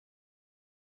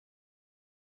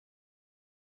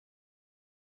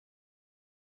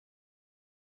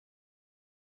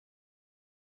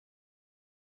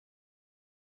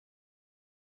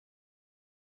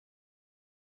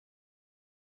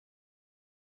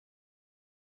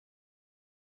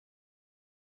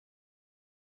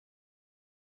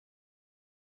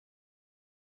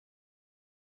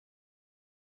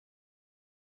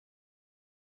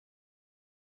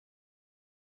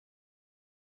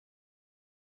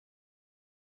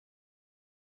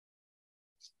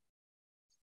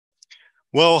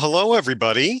Well, hello,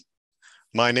 everybody.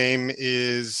 My name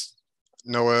is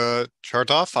Noah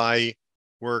Chartoff. I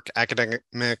work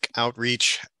academic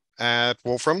outreach at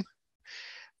Wolfram,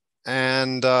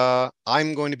 and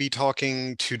I'm going to be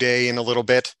talking today in a little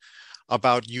bit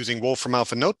about using Wolfram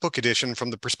Alpha Notebook Edition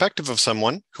from the perspective of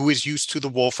someone who is used to the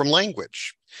Wolfram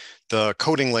language, the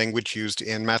coding language used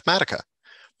in Mathematica.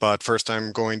 But first,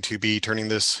 I'm going to be turning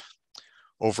this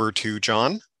over to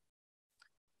John,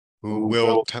 who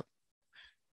will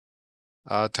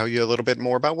tell you a little bit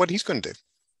more about what he's going to do.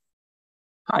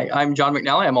 Hi, I'm John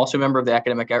McNally. I'm also a member of the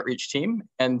academic outreach team.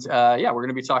 And yeah, we're going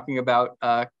to be talking about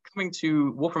coming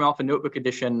to Wolfram Alpha Notebook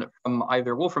Edition from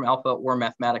either Wolfram Alpha or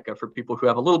Mathematica for people who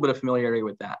have a little bit of familiarity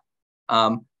with that.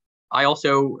 I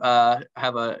also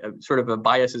have a sort of a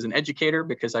bias as an educator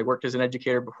because I worked as an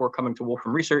educator before coming to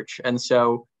Wolfram Research. And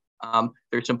so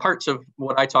there's some parts of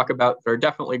what I talk about that are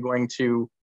definitely going to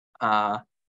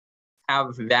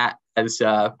have that as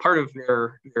part of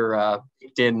their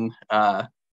baked-in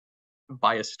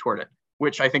bias toward it,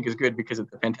 which I think is good because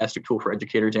it's a fantastic tool for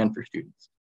educators and for students.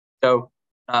 So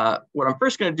what I'm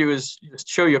first going to do is just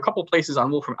show you a couple places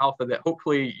on Wolfram Alpha that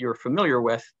hopefully you're familiar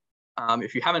with.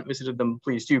 If you haven't visited them,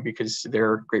 please do because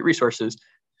they're great resources.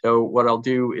 So what I'll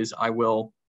do is I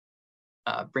will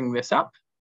bring this up.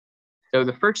 So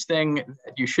the first thing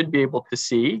that you should be able to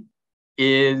see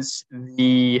is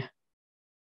the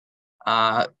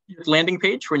landing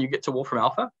page when you get to Wolfram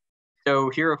Alpha. So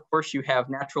here, of course, you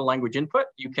have natural language input.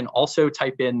 You can also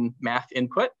type in math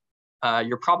input.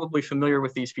 You're probably familiar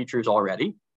with these features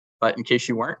already, but in case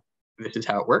you weren't, this is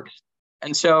how it works.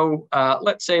 And so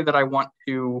let's say that I want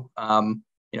to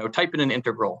type in an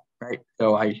integral, right?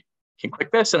 So I can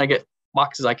click this and I get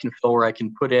boxes I can fill where I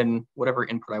can put in whatever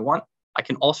input I want. I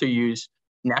can also use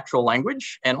natural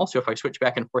language. And also if I switch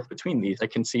back and forth between these, I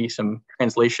can see some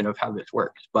translation of how this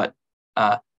works, but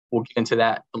we'll get into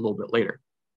that a little bit later.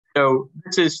 So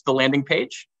this is the landing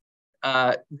page.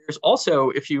 There's also,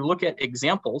 if you look at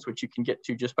examples, which you can get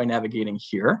to just by navigating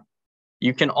here,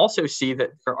 you can also see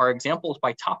that there are examples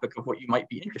by topic of what you might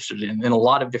be interested in a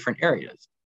lot of different areas.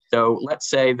 So let's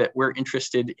say that we're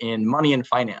interested in money and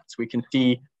finance. We can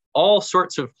see all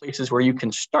sorts of places where you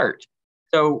can start.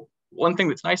 So one thing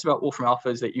that's nice about Wolfram Alpha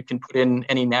is that you can put in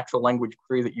any natural language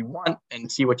query that you want and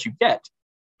see what you get.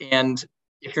 And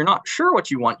if you're not sure what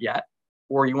you want yet,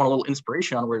 or you want a little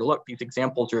inspiration on where to look, these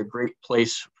examples are a great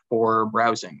place for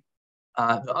browsing.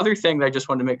 The other thing that I just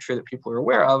wanted to make sure that people are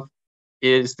aware of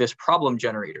is this problem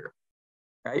generator,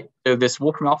 right? So this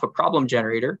Wolfram Alpha problem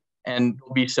generator, and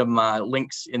there'll be some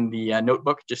links in the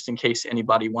notebook just in case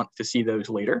anybody wants to see those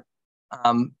later.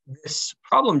 This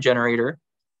problem generator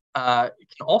can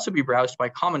also be browsed by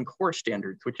Common Core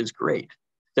standards, which is great.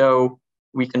 So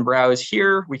we can browse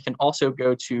here. We can also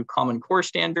go to Common Core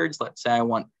standards. Let's say I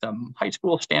want some high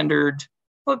school standard.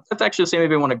 Let's actually say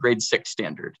maybe I want a grade 6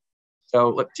 standard. So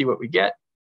let's see what we get.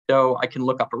 So I can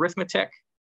look up arithmetic.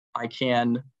 I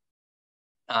can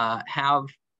have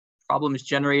problems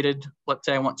generated. Let's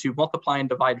say I want to multiply and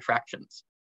divide fractions,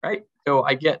 right? So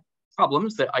I get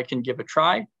problems that I can give a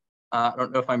try. I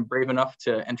don't know if I'm brave enough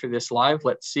to enter this live.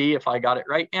 Let's see if I got it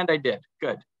right. And I did.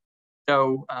 Good.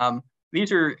 So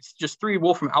these are just 3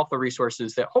 Wolfram Alpha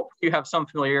resources that hopefully you have some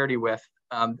familiarity with.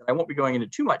 I won't be going into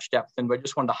too much depth in, but I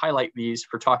just wanted to highlight these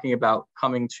for talking about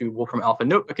coming to Wolfram Alpha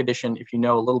Notebook Edition if you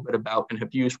know a little bit about and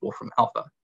have used Wolfram Alpha.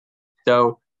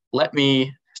 So let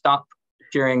me stop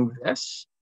sharing this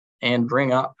and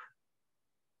bring up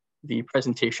the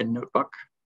presentation notebook.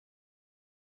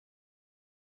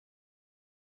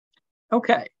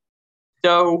 Okay,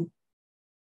 so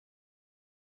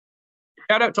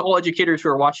shout out to all educators who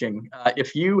are watching.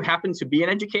 If you happen to be an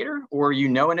educator or you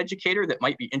know an educator that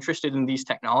might be interested in these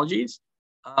technologies,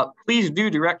 please do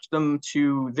direct them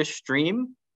to this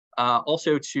stream,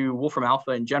 also to Wolfram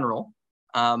Alpha in general,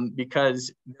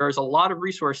 because there's a lot of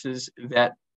resources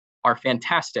that are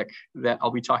fantastic that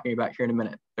I'll be talking about here in a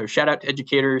minute. So shout out to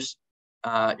educators.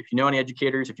 If you know any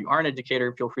educators, if you are an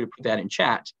educator, feel free to put that in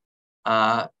chat.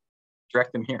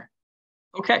 Direct them here.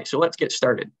 Okay, so let's get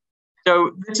started.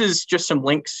 So this is just some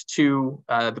links to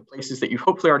the places that you've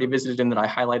hopefully already visited and that I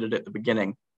highlighted at the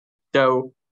beginning.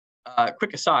 So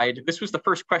quick aside, this was the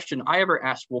first question I ever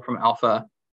asked Wolfram Alpha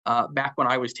back when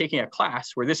I was taking a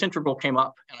class where this integral came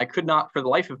up and I could not for the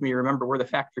life of me remember where the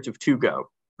factors of 2 go,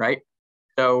 right?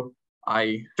 So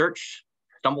I searched,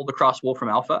 stumbled across Wolfram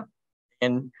Alpha,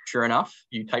 and sure enough,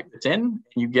 you type this in and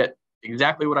you get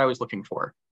exactly what I was looking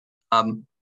for.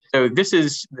 So this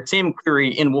is the same query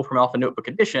in Wolfram Alpha Notebook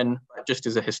Edition, but just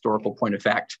as a historical point of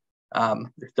fact.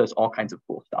 This does all kinds of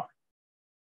cool stuff.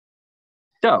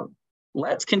 So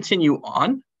let's continue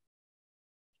on.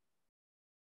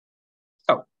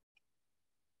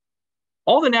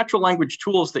 all the natural language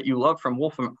tools that you love from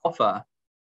Wolfram Alpha,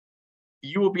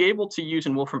 you will be able to use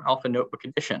in Wolfram Alpha Notebook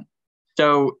Edition.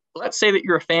 So let's say that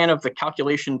you're a fan of the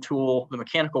calculation tool, the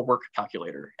mechanical work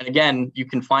calculator. And again, you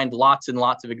can find lots and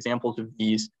lots of examples of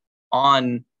these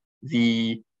on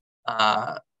the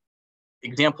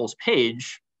examples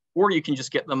page, or you can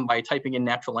just get them by typing in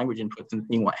natural language inputs and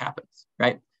seeing what happens,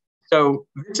 right? So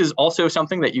this is also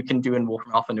something that you can do in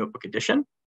Wolfram Alpha Notebook Edition.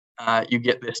 You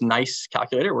get this nice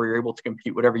calculator where you're able to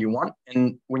compute whatever you want.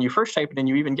 And when you first type it in,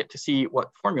 you even get to see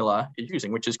what formula is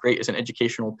using, which is great as an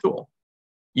educational tool.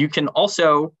 You can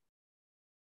also,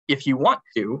 if you want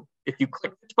to, if you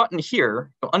click this button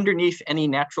here, so underneath any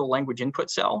natural language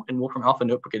input cell in Wolfram Alpha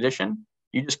Notebook Edition,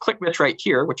 you just click this right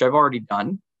here, which I've already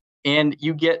done, and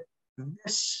you get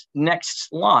this next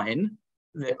line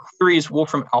that queries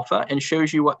Wolfram Alpha and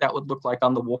shows you what that would look like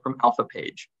on the Wolfram Alpha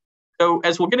page. So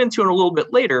as we'll get into in a little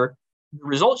bit later, the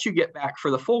results you get back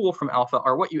for the full Wolfram Alpha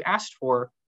are what you asked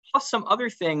for, plus some other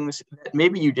things that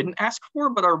maybe you didn't ask for,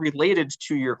 but are related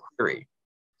to your query.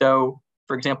 So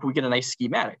for example, we get a nice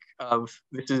schematic of,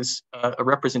 this is a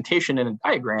representation in a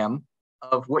diagram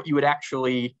of what you would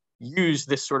actually use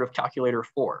this sort of calculator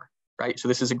for, right? So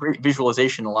this is a great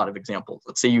visualization in a lot of examples.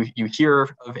 Let's say you hear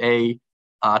of a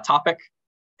topic.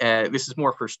 This is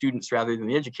more for students rather than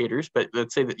the educators, but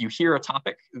let's say that you hear a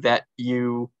topic that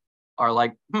you are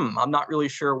like, I'm not really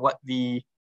sure what the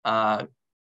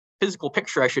physical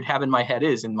picture I should have in my head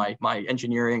is in my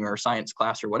engineering or science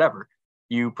class or whatever.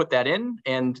 You put that in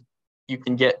and you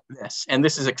can get this. And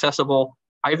this is accessible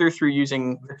either through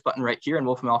using this button right here in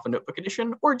Wolfram Alpha Notebook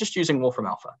Edition or just using Wolfram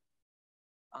Alpha.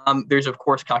 There's, of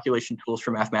course, calculation tools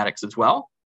for mathematics as well.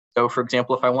 So for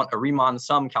example, if I want a Riemann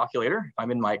sum calculator, if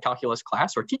I'm in my calculus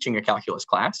class or teaching a calculus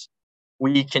class,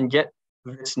 we can get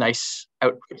this nice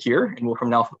output here in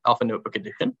Wolfram Alpha Notebook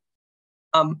Edition.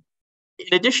 In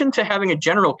addition to having a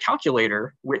general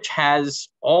calculator, which has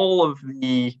all of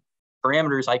the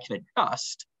parameters I can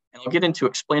adjust, and I'll get into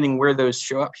explaining where those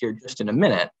show up here just in a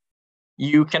minute,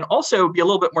 you can also be a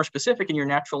little bit more specific in your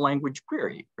natural language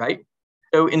query, right?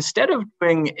 So instead of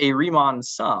doing a Riemann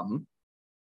sum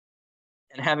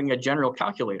and having a general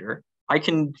calculator, I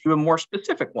can do a more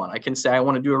specific one. I can say I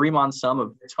want to do a Riemann sum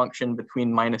of this function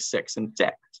between -6 and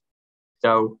 6.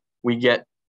 So we get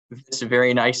this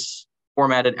very nice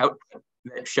formatted output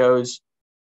that shows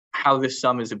how this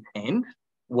sum is obtained,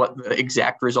 what the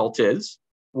exact result is,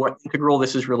 what integral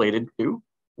this is related to,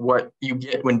 what you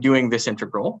get when doing this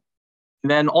integral,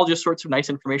 and then all just sorts of nice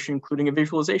information, including a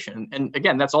visualization. And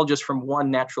again, that's all just from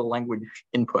one natural language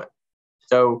input.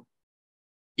 So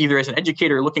either as an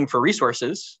educator looking for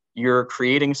resources, you're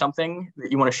creating something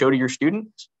that you want to show to your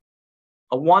students,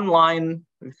 a one-line,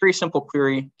 very simple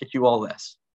query gets you all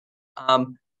this.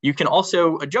 You can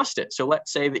also adjust it. So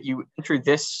let's say that you enter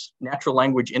this natural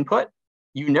language input,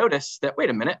 you notice that, wait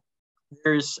a minute,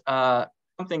 there's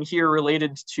something here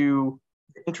related to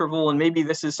the interval, and maybe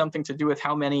this is something to do with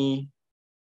how many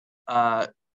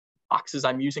boxes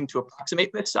I'm using to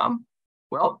approximate this sum.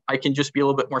 Well, I can just be a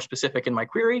little bit more specific in my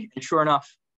query, and sure enough,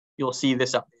 you'll see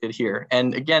this updated here.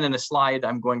 And again, in a slide,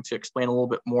 I'm going to explain a little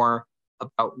bit more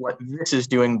about what this is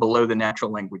doing below the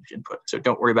natural language input. So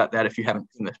don't worry about that if you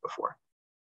haven't seen this before.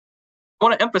 I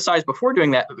want to emphasize before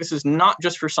doing that this is not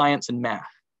just for science and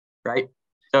math, right?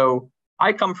 So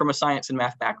I come from a science and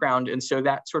math background, and so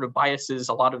that sort of biases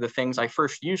a lot of the things I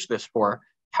first used this for.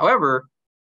 However,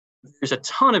 there's a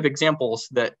ton of examples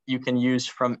that you can use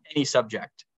from any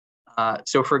subject.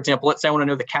 So for example, let's say I want to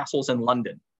know the castles in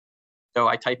London. So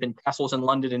I type in castles in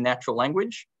London in natural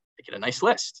language, I get a nice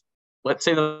list. Let's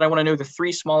say that I want to know the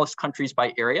 3 smallest countries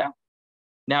by area.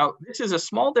 Now, this is a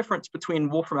small difference between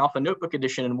Wolfram Alpha Notebook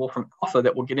Edition and Wolfram Alpha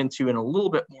that we'll get into in a little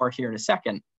bit more here in a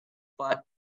second. But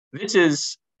this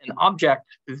is an object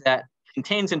that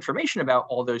contains information about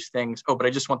all those things. Oh, but I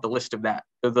just want the list of that.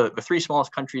 So the 3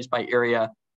 smallest countries by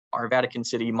area are Vatican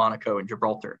City, Monaco, and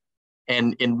Gibraltar.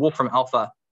 And in Wolfram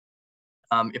Alpha,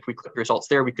 if we click results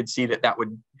there, we could see that that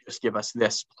would just give us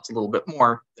this plus a little bit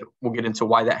more. We'll get into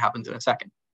why that happens in a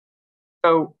second.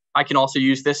 So I can also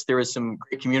use this. There is some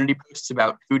great community posts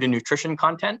about food and nutrition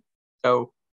content.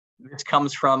 So this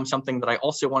comes from something that I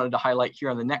also wanted to highlight here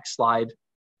on the next slide.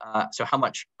 So how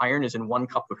much iron is in 1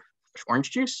 cup of fresh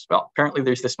orange juice? Well, apparently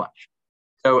there's this much.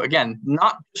 So again,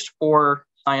 not just for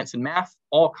science and math,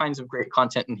 all kinds of great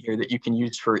content in here that you can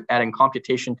use for adding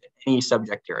computation to any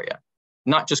subject area.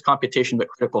 Not just computation, but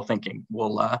critical thinking.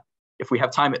 We'll, if we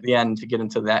have time at the end to get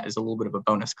into that, is a little bit of a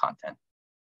bonus content.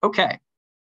 Okay,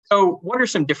 so what are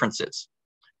some differences?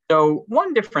 So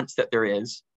one difference that there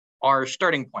is are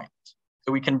starting points.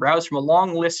 So we can browse from a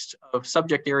long list of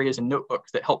subject areas and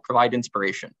notebooks that help provide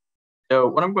inspiration. So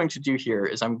what I'm going to do here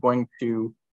is I'm going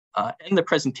to end the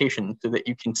presentation so that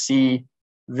you can see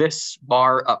this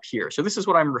bar up here. So this is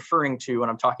what I'm referring to when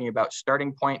I'm talking about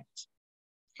starting points,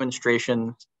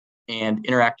 demonstrations, and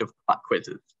interactive plot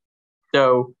quizzes.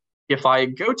 So if I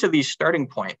go to these starting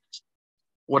points,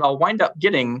 what I'll wind up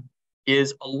getting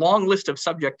is a long list of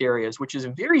subject areas, which is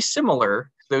very similar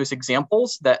to those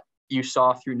examples that you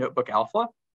saw through Notebook Alpha.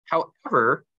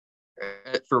 However,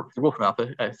 for Wolfram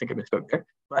Alpha, I think I misspoke there.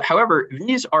 But however,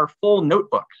 these are full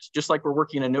notebooks, just like we're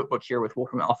working in a notebook here with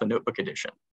Wolfram Alpha Notebook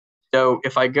Edition. So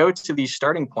if I go to these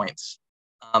starting points,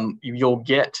 you'll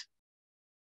get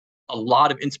a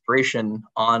lot of inspiration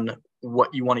on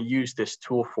what you want to use this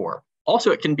tool for.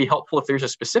 Also, it can be helpful if there's a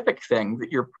specific thing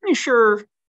that you're pretty sure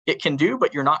it can do,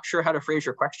 but you're not sure how to phrase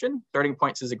your question. Starting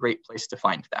points is a great place to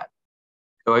find that.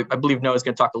 So I believe Noah's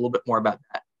going to talk a little bit more about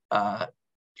that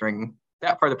during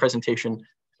that part of the presentation.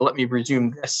 So let me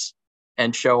resume this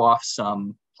and show off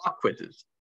some plot quizzes.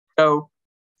 So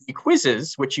the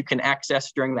quizzes, which you can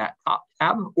access during that top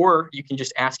tab, or you can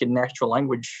just ask in natural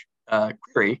language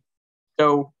query.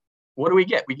 So what do we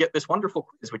get? We get this wonderful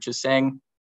quiz, which is saying,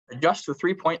 adjust the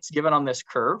 3 points given on this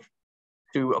curve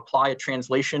to apply a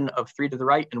translation of 3 to the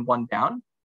right and 1 down.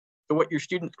 So what your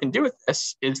students can do with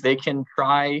this is they can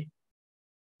try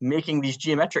making these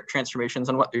geometric transformations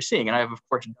on what they're seeing. And I have, of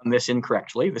course, done this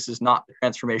incorrectly. This is not the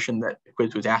transformation that the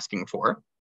quiz was asking for.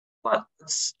 But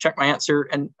let's check my answer.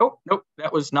 And oh, nope,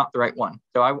 that was not the right one.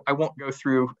 So I won't go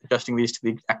through adjusting these to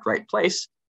the exact right place.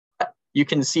 But you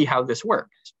can see how this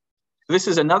works. This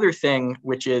is another thing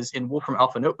which is in Wolfram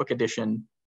Alpha Notebook Edition,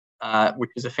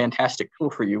 which is a fantastic tool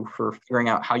for you for figuring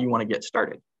out how you want to get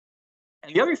started.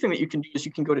 And the other thing that you can do is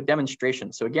you can go to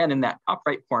demonstration. So again, in that top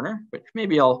right corner, which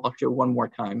maybe I'll show one more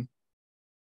time.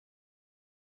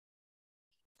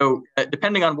 So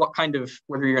depending on what kind of,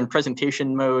 whether you're in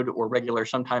presentation mode or regular,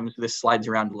 sometimes this slides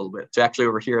around a little bit. So actually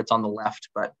over here, it's on the left,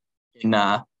 but in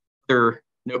other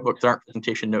notebooks that aren't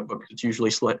presentation notebooks, it's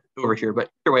usually split over here, but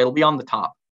either way, it'll be on the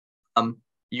top.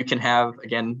 You can have,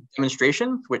 again,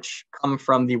 demonstrations, which come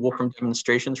from the Wolfram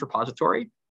Demonstrations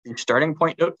repository, the starting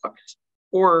point notebooks,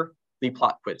 or the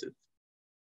plot quizzes.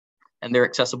 And they're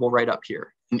accessible right up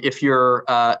here. And if you're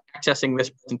accessing this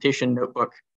presentation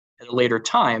notebook at a later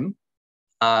time,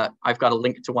 I've got a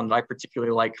link to one that I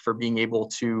particularly like for being able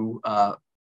to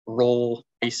roll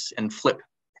dice and flip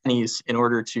pennies in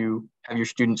order to have your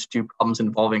students do problems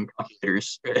involving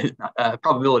calculators,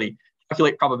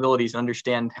 calculate probabilities and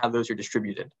understand how those are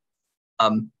distributed.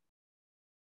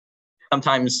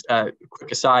 Sometimes,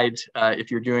 quick aside, if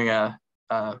you're doing a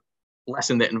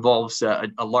lesson that involves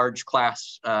a large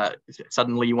class,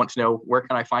 suddenly you want to know, where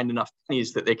can I find enough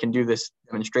pennies that they can do this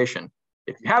demonstration?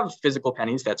 If you have physical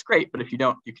pennies, that's great, but if you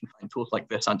don't, you can find tools like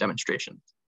this on demonstrations.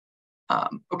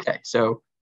 Okay, so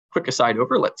quick aside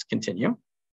over, let's continue.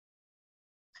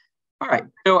 All right,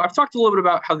 so I've talked a little bit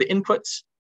about how the inputs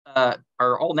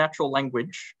are all natural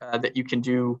language that you can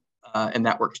do, and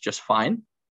that works just fine.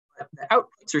 But the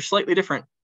outputs are slightly different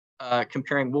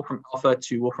comparing Wolfram Alpha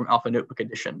to Wolfram Alpha Notebook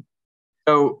Edition.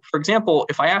 So for example,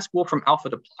 if I ask Wolfram Alpha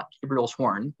to plot Gabriel's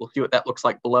horn, we'll see what that looks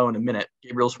like below in a minute.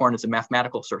 Gabriel's horn is a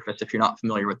mathematical surface if you're not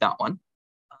familiar with that one.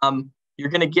 You're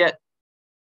going to get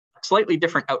a slightly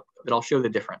different output, but I'll show the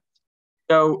difference.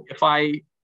 So if I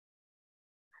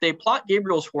say plot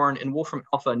Gabriel's horn in Wolfram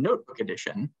Alpha Notebook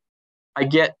Edition, I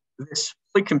get this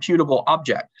fully computable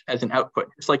object as an output,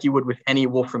 just like you would with any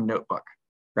Wolfram notebook,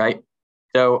 right?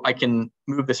 So I can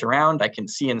move this around, I can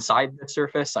see inside the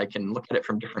surface, I can look at it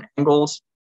from different angles.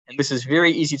 And this is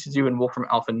very easy to do in Wolfram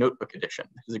Alpha Notebook Edition.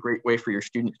 This is a great way for your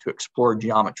students to explore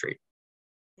geometry.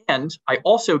 And I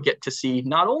also get to see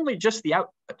not only just the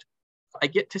output, I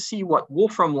get to see what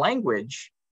Wolfram language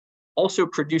also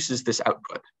produces this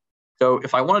output. So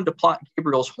if I wanted to plot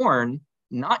Gabriel's horn,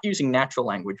 not using natural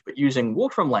language, but using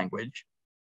Wolfram language,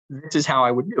 this is how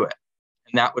I would do it.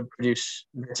 And that would produce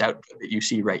this output that you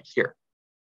see right here.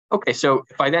 Okay, so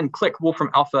if I then click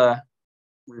Wolfram Alpha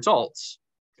results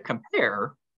to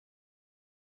compare,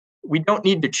 we don't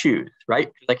need to choose,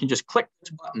 right? Because I can just click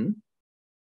this button.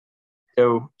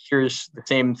 So here's the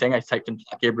same thing. I typed in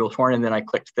plot Gabriel's horn, and then I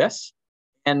clicked this.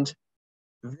 And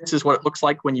this is what it looks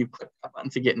like when you click that button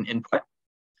to get an input.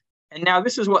 And now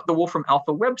this is what the Wolfram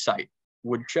Alpha website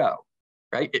would show,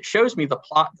 right? It shows me the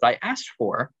plot that I asked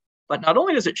for, but not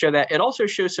only does it show that, it also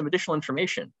shows some additional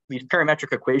information. These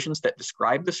parametric equations that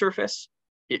describe the surface.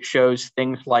 It shows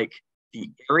things like the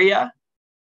area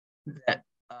that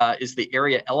is the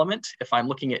area element. If I'm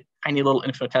looking at tiny little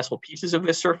infinitesimal pieces of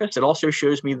this surface, it also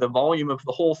shows me the volume of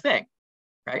the whole thing,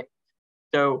 right?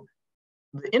 So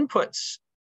the inputs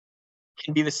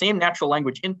can be the same natural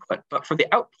language input, but for the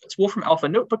outputs, Wolfram Alpha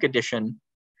Notebook Edition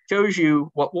shows you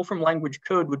what Wolfram language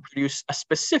code would produce a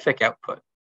specific output.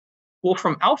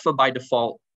 Wolfram Alpha by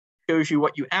default shows you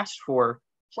what you asked for,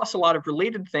 plus a lot of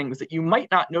related things that you might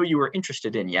not know you were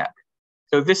interested in yet.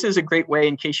 So this is a great way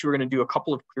in case you were going to do a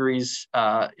couple of queries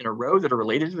in a row that are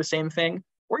related to the same thing,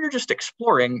 or you're just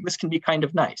exploring. This can be kind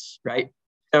of nice, right?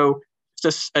 So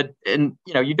just and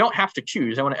you don't have to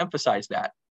choose. I want to emphasize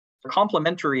that. They're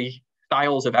complementary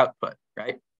styles of output,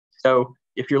 right? So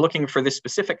if you're looking for this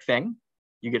specific thing,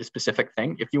 you get a specific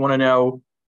thing. If you want to know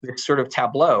this sort of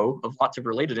tableau of lots of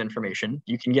related information,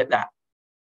 you can get that.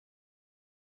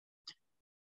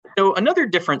 So another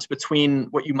difference between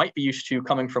what you might be used to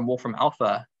coming from Wolfram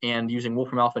Alpha and using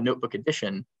Wolfram Alpha Notebook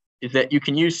Edition is that you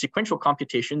can use sequential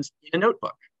computations in a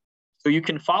notebook. So you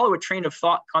can follow a train of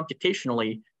thought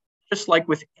computationally, just like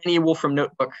with any Wolfram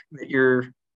notebook that you're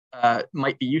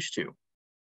might be used to.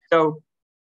 So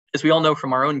as we all know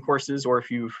from our own courses, or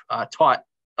if you've taught,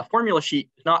 a formula sheet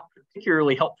is not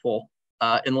particularly helpful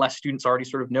unless students already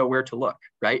sort of know where to look,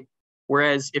 right?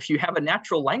 Whereas if you have a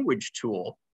natural language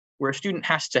tool where a student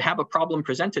has to have a problem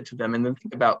presented to them and then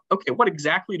think about, okay, what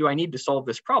exactly do I need to solve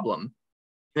this problem?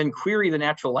 Then query the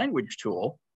natural language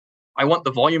tool. I want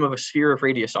the volume of a sphere of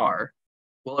radius r.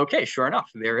 Well, okay, sure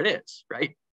enough, there it is,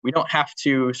 right? We don't have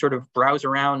to sort of browse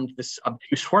around this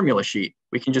obtuse formula sheet.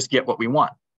 We can just get what we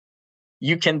want.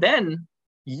 You can then,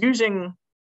 using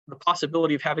the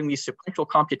possibility of having these sequential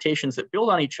computations that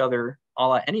build on each other, a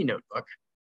la any notebook,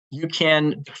 you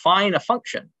can define a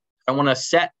function. I want to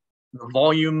set the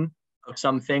volume of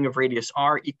something of radius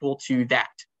r equal to that.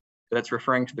 So that's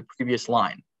referring to the previous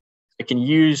line. I can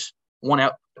use one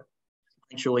output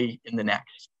sequentially in the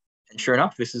next. And sure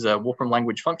enough, this is a Wolfram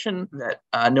language function that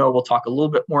Noah will talk a little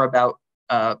bit more about.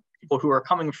 People who are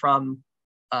coming from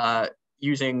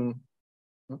using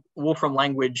Wolfram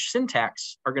language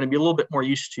syntax are going to be a little bit more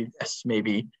used to this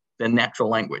maybe than natural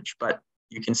language, but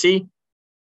you can see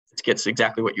it gets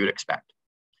exactly what you would expect.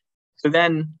 So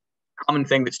then common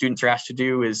thing that students are asked to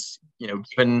do is,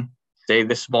 given, say,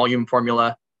 this volume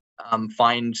formula,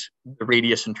 find the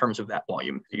radius in terms of that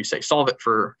volume. You say, solve it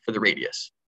for the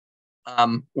radius.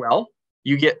 Well,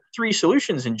 you get 3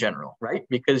 solutions in general, right?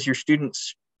 Because your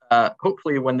students,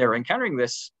 hopefully when they're encountering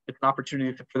this, it's an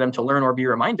opportunity for them to learn or be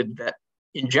reminded that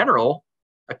in general,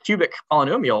 a cubic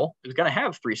polynomial is going to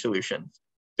have 3 solutions.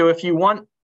 So if you want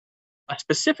a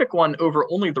specific one over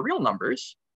only the real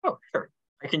numbers, oh, sure,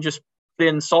 I can just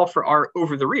then solve for r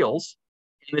over the reals,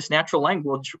 and this natural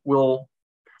language will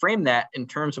frame that in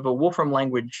terms of a Wolfram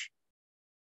language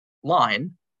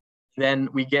line. Then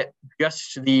we get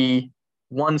just the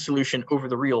one solution over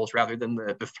the reals rather than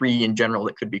the 3 in general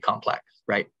that could be complex,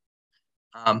 right?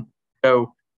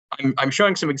 So I'm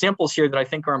showing some examples here that I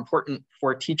think are important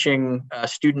for teaching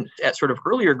students at sort of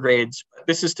earlier grades.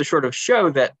 This is to sort of show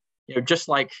that, just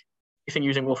like anything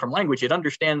using Wolfram language, it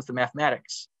understands the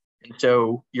mathematics. And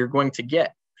so you're going to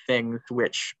get things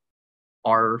which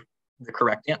are the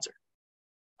correct answer.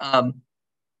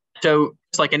 So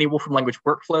just like any Wolfram language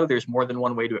workflow, there's more than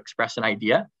one way to express an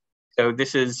idea. So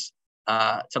this is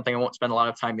something I won't spend a lot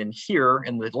of time in here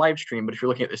in the live stream, but if you're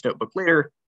looking at this notebook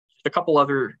later, just a couple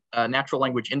other natural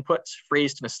language inputs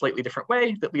phrased in a slightly different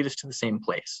way that lead us to the same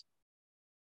place.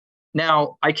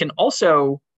 Now, I can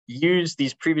also use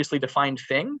these previously defined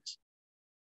things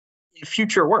in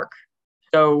future work.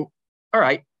 So, all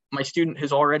right, my student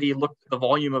has already looked at the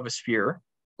volume of a sphere.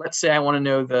 Let's say I want to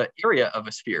know the area of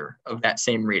a sphere of that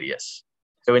same radius.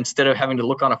 So instead of having to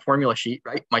look on a formula sheet,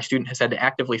 right, my student has had to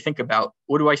actively think about,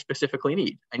 what do I specifically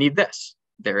need? I need this.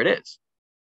 There it is.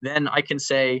 Then I can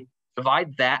say,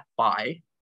 divide that by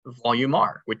volume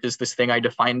R, which is this thing I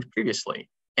defined previously.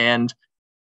 And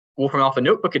Wolfram Alpha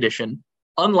Notebook Edition,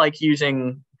 unlike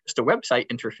using just a website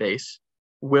interface,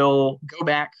 will go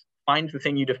back, find the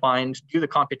thing you defined, do the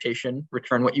computation,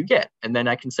 return what you get. And then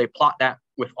I can say plot that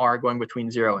with R going between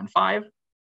 0 and 5.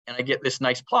 And I get this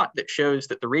nice plot that shows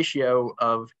that the ratio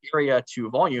of area to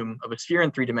volume of a sphere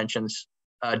in 3 dimensions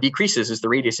decreases as the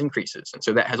radius increases. And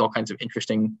so that has all kinds of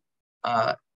interesting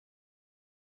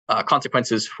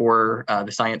consequences for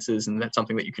the sciences, and that's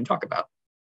something that you can talk about.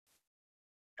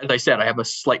 As I said, I have a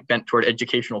slight bent toward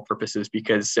educational purposes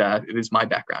because it is my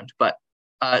background. But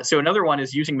so another one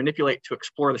is using manipulate to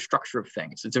explore the structure of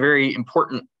things. It's a very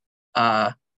important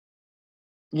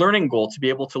learning goal to be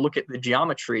able to look at the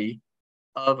geometry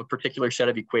of a particular set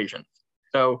of equations.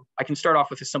 So I can start off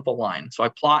with a simple line. So I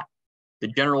plot the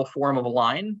general form of a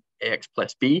line, ax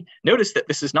plus b. Notice that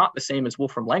this is not the same as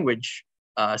Wolfram language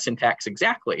syntax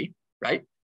exactly, right?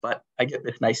 But I get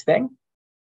this nice thing.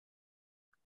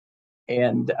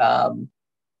 And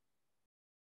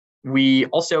We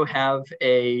also have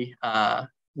a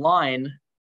line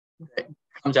that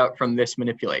comes out from this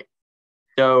manipulate.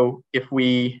 So if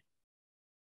we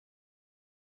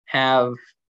have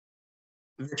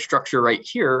this structure right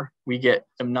here, we get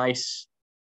some nice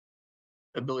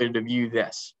ability to view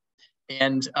this.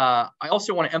 And I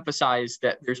also want to emphasize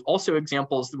that there's also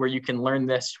examples where you can learn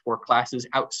this for classes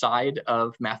outside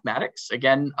of mathematics.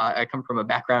 Again, I come from a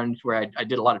background where I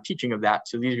did a lot of teaching of that.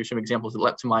 So these are some examples that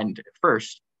leapt to mind at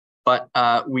first. But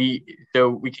we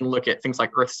can look at things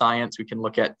like earth science. We can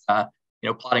look at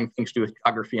plotting things to do with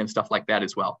geography and stuff like that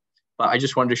as well. But I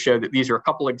just wanted to show that these are a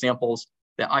couple examples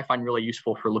that I find really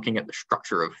useful for looking at the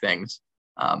structure of things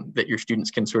that your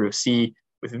students can sort of see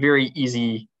with very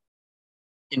easy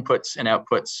inputs and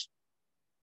outputs,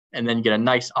 and then get a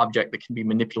nice object that can be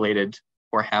manipulated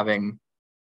for having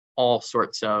all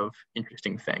sorts of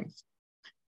interesting things.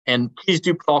 And please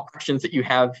do put all questions that you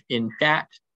have in chat,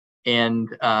 and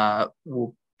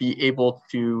we'll be able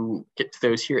to get to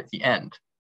those here at the end.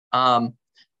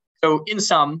 So in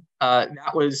sum,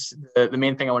 that was the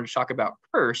main thing I wanted to talk about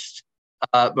first,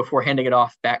 before handing it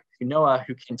off back to Noah,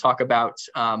 who can talk about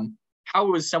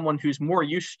how is someone who's more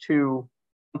used to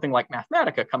something like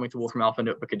Mathematica coming to Wolfram Alpha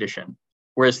Notebook Edition.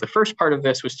 Whereas the first part of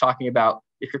this was talking about,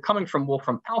 if you're coming from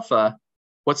Wolfram Alpha,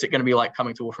 what's it going to be like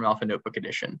coming to Wolfram Alpha Notebook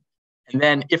Edition? And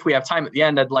then if we have time at the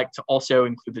end, I'd like to also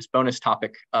include this bonus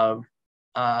topic of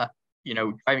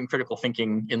driving critical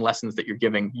thinking in lessons that you're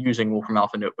giving using Wolfram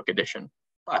Alpha Notebook Edition.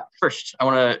 But first, I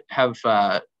want to have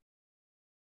a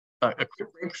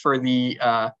quick break for the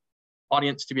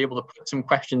audience to be able to put some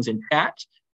questions in chat.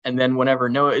 And then whenever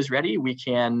Noah is ready, we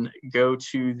can go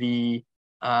to the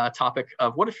topic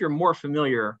of what if you're more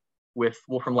familiar with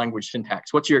Wolfram language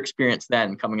syntax? What's your experience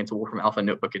then coming into Wolfram Alpha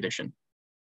Notebook Edition?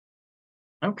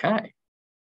 Okay.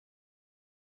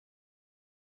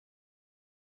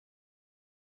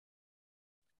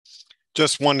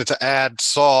 Just wanted to add,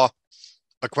 saw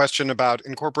a question about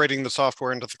incorporating the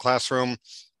software into the classroom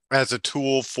as a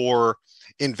tool for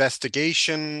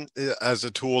investigation, as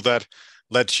a tool that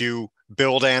lets you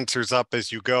build answers up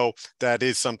as you go. That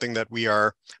is something that we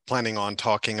are planning on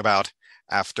talking about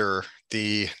after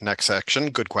the next section.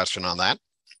 Good question on that.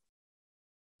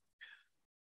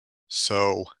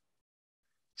 So,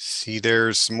 see,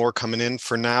 there's more coming in.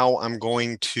 For now, I'm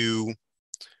going to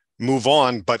move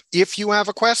on. But if you have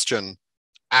a question,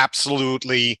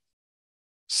 absolutely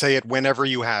say it whenever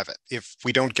you have it. If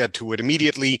we don't get to it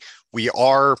immediately, we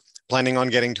are planning on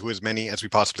getting to as many as we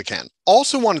possibly can.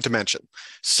 Also wanted to mention,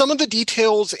 some of the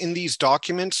details in these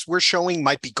documents we're showing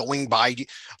might be going by a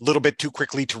little bit too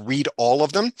quickly to read all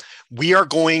of them. We are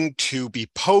going to be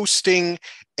posting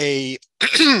a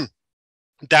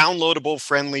downloadable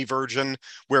friendly version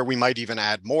where we might even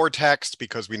add more text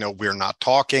because we know we're not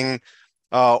talking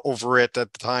over it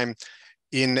at the time,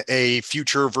 in a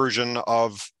future version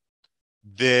of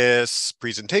this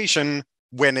presentation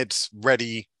when it's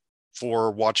ready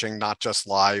for watching, not just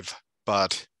live,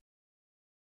 but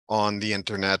on the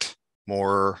internet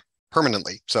more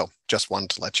permanently. So just wanted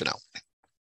to let you know.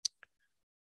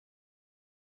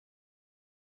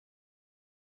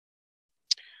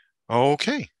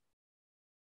 Okay.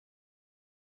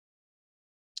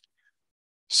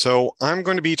 So I'm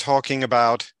going to be talking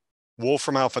about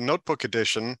Wolfram Alpha Notebook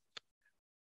Edition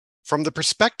from the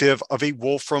perspective of a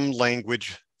Wolfram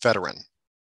language veteran.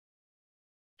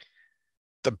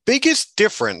 The biggest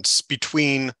difference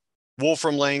between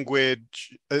Wolfram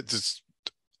language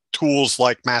tools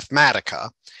like Mathematica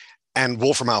and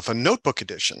Wolfram Alpha Notebook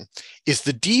Edition is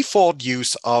the default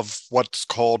use of what's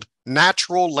called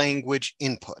natural language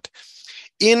input.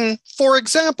 In, for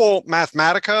example,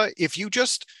 Mathematica, if you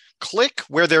just click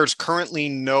where there's currently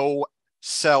no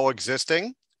cell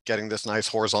existing, getting this nice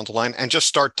horizontal line, and just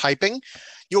start typing,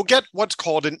 you'll get what's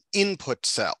called an input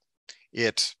cell.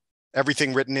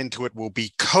 Everything written into it will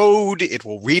be code. It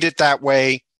will read it that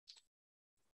way.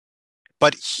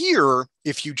 But here,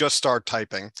 if you just start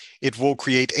typing, it will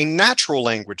create a natural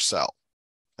language cell.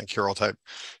 Like here, I'll type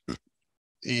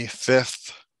the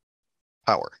fifth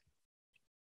power.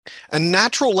 And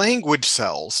natural language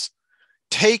cells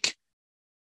take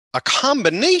a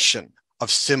combination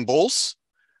of symbols,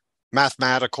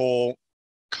 mathematical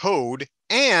code,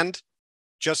 and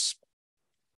just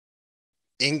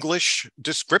English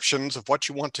descriptions of what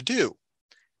you want to do,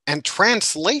 and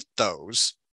translate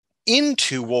those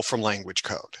into Wolfram language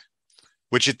code,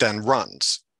 which it then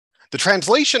runs. The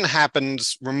translation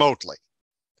happens remotely.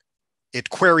 It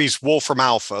queries Wolfram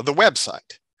Alpha, the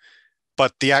website,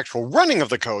 but the actual running of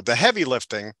the code, the heavy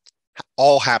lifting,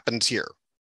 all happens here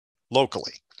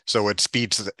locally. So it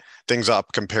speeds things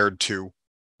up compared to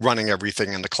running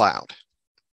everything in the cloud.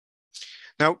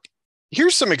 Now,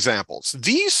 here's some examples.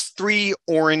 These three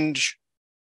orange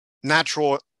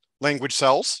natural language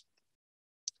cells,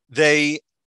 they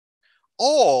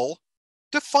all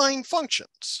define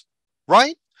functions,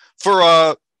 right? For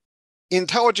a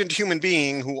intelligent human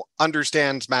being who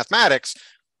understands mathematics,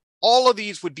 all of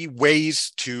these would be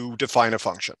ways to define a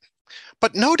function.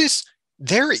 But notice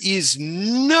there is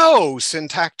no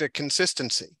syntactic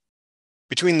consistency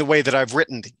between the way that I've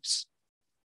written these.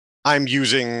 I'm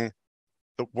using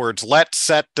the words let,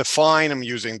 set, define. I'm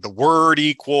using the word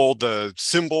equal, the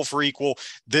symbol for equal.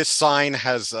 This sign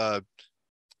has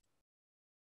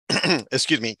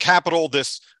excuse me, capital,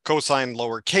 this cosine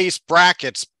lowercase,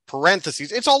 brackets,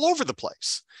 parentheses. It's all over the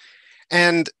place.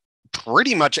 And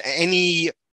pretty much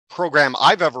any program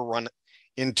I've ever run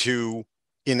into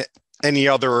in any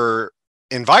other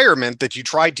environment that you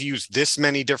tried to use this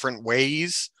many different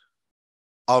ways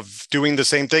of doing the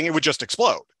same thing, it would just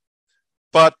explode.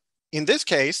 But in this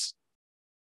case,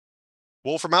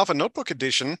 Wolfram Alpha Notebook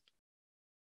Edition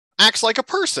acts like a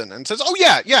person and says, oh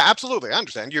yeah, absolutely, I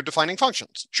understand. You're defining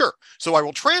functions. Sure. So I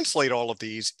will translate all of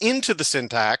these into the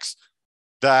syntax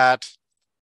that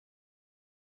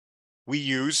we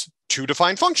use to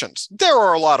define functions. There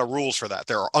are a lot of rules for that.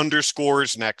 There are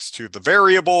underscores next to the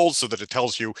variables so that it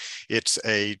tells you it's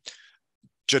a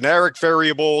generic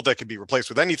variable that can be replaced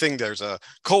with anything. There's a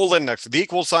colon next to the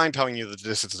equal sign telling you that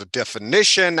this is a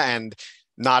definition and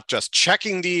not just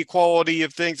checking the equality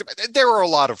of things. There are a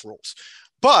lot of rules,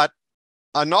 but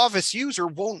a novice user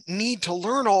won't need to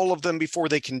learn all of them before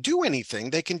they can do anything.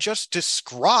 They can just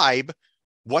describe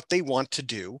what they want to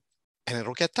do and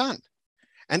it'll get done.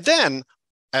 And then,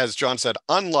 as John said,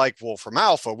 unlike Wolfram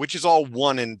Alpha, which is all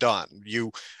one and done,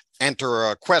 you enter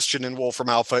a question in Wolfram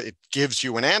Alpha, it gives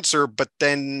you an answer, but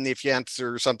then if you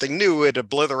answer something new, it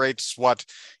obliterates what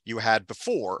you had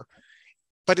before.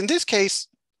 But in this case,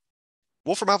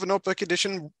 Wolfram Alpha Notebook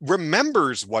Edition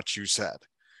remembers what you said.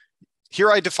 Here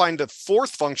I defined a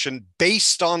fourth function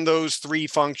based on those three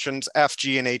functions, f,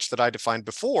 g, and h that I defined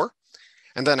before.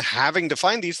 And then having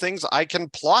defined these things, I can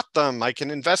plot them, I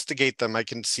can investigate them, I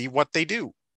can see what they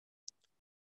do.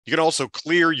 You can also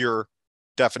clear your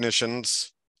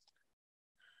definitions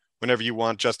whenever you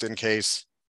want, just in case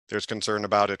there's concern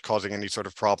about it causing any sort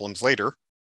of problems later.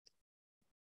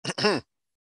 And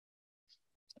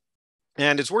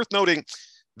it's worth noting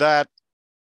that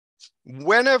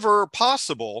whenever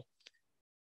possible,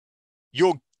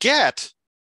 you'll get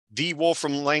the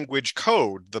Wolfram language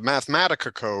code, the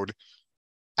Mathematica code,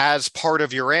 as part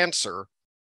of your answer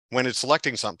when it's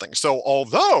selecting something. So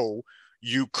although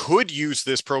you could use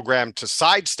this program to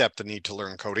sidestep the need to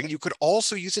learn coding, you could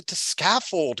also use it to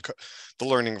scaffold the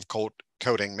learning of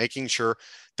coding, making sure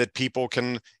that people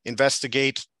can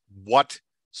investigate what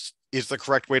is the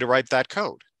correct way to write that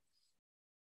code.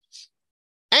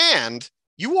 And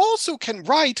you also can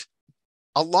write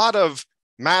a lot of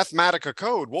Mathematica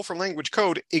code, Wolfram language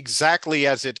code, exactly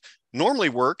as it normally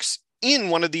works in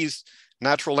one of these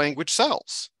natural language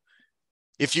cells.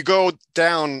 If you go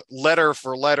down letter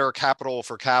for letter, capital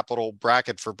for capital,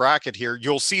 bracket for bracket here,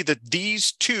 you'll see that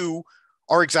these two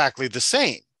are exactly the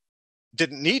same.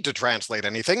 Didn't need to translate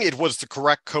anything. It was the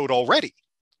correct code already.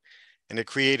 And it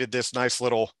created this nice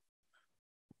little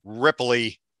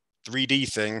ripply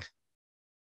 3D thing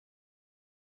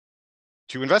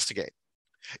to investigate.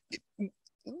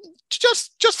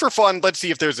 Just for fun, let's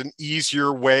see if there's an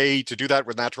easier way to do that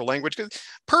with natural language. Because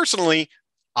personally,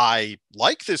 I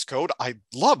like this code. I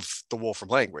love the Wolfram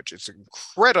language. It's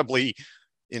incredibly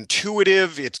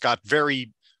intuitive. It's got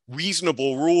very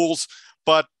reasonable rules,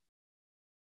 but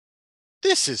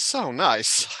this is so nice.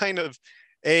 Sine of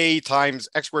a times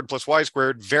x squared plus y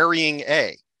squared varying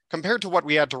a. Compared to what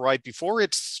we had to write before,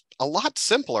 it's a lot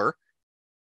simpler,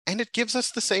 and it gives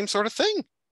us the same sort of thing.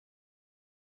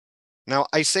 Now,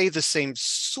 I say the same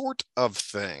sort of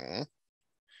thing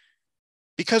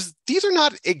because these are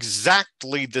not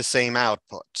exactly the same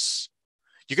outputs.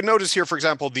 You can notice here, for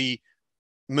example, the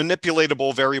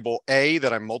manipulatable variable a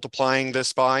that I'm multiplying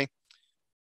this by,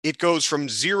 it goes from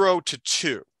 0 to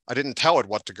 2. I didn't tell it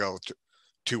what to go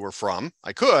to or from.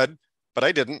 I could, but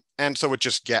I didn't, and so it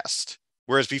just guessed.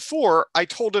 Whereas before, I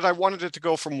told it I wanted it to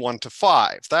go from 1 to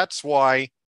 5. That's why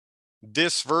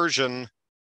this version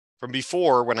from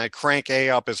before, when I crank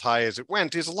a up as high as it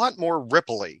went, is a lot more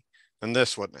ripply than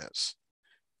this one is.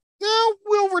 Now,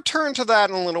 we'll return to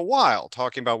that in a little while,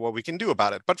 talking about what we can do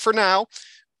about it. But for now,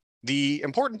 the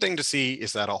important thing to see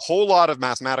is that a whole lot of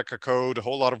Mathematica code, a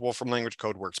whole lot of Wolfram language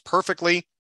code works perfectly.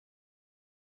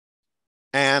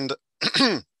 And,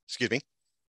 excuse me,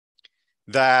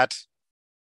 that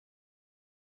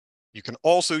You can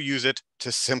also use it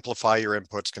to simplify your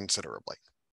inputs considerably.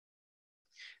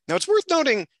 Now, it's worth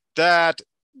noting that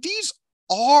these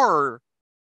are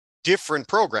different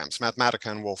programs,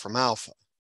 Mathematica and Wolfram Alpha.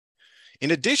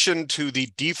 In addition to the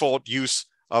default use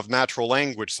of natural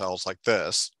language cells like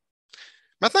this,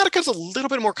 Mathematica is a little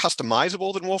bit more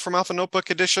customizable than Wolfram Alpha Notebook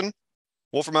Edition.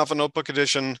 Wolfram Alpha Notebook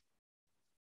Edition,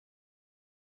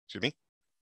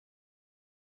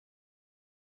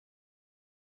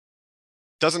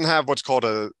 doesn't have what's called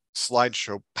a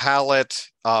slideshow palette.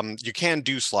 You can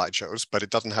do slideshows, but it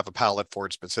doesn't have a palette for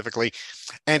it specifically.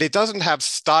 And it doesn't have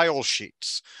style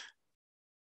sheets.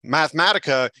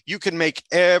 Mathematica, you can make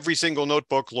every single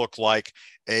notebook look like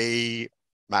a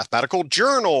mathematical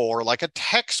journal or like a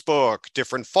textbook,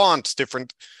 different fonts,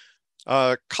 different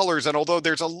colors. And although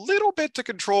there's a little bit to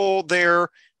control there,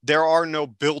 there are no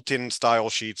built-in style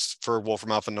sheets for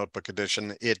Wolfram Alpha Notebook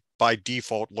Edition. It, by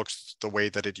default, looks the way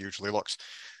that it usually looks.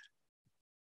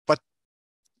 But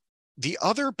the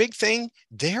other big thing,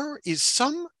 there is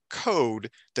some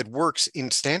code that works in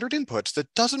standard inputs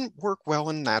that doesn't work well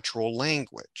in natural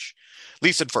language. At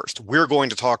least at first, we're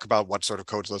going to talk about what sort of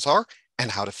codes those are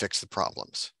and how to fix the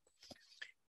problems.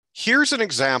 Here's an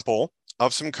example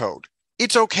of some code.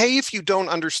 It's okay if you don't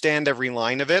understand every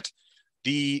line of it.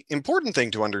 The important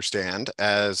thing to understand,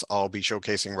 as I'll be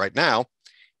showcasing right now,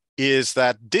 is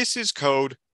that this is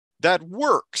code that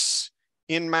works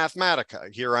in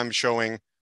Mathematica. Here I'm showing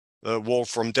the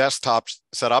Wolfram desktop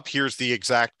setup. Here's the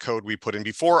exact code we put in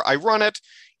before. I run it.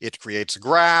 It creates a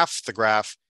graph. The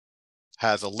graph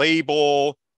has a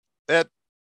label,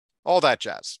 all that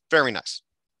jazz. Very nice.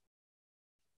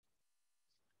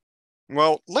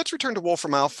 Well, let's return to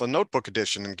Wolfram Alpha Notebook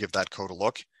Edition and give that code a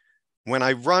look. When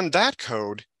I run that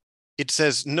code, it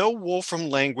says no Wolfram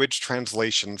language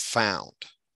translation found.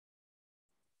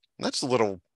 That's a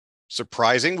little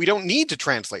surprising. We don't need to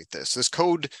translate this. This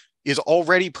code is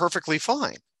already perfectly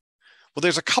fine. Well,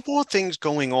 there's a couple of things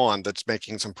going on that's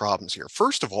making some problems here.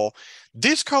 First of all,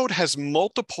 this code has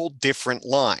multiple different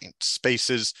lines,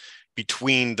 spaces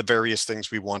between the various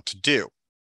things we want to do.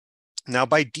 Now,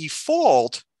 by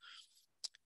default,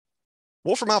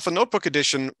 Wolfram Alpha Notebook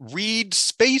Edition reads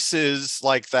spaces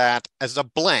like that as a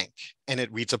blank, and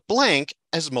it reads a blank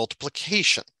as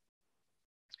multiplication.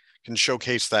 I can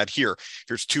showcase that here.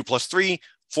 Here's 2 plus 3,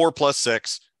 4 plus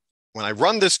 6. When I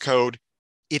run this code,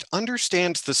 it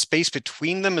understands the space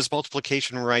between them as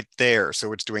multiplication right there.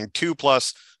 So it's doing 2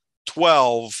 plus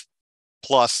 12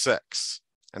 plus 6,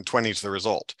 and 20 is the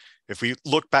result. If we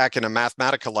look back in a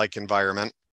Mathematica-like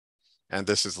environment, and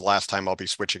this is the last time I'll be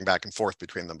switching back and forth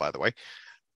between them, by the way,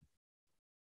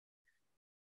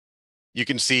 you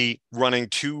can see running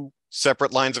 2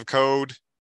 separate lines of code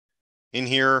in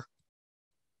here.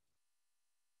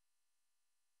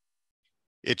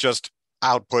 It just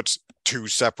outputs 2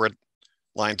 separate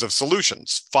lines of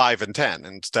solutions, 5 and 10,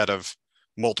 instead of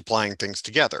multiplying things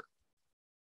together.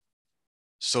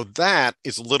 So that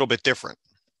is a little bit different.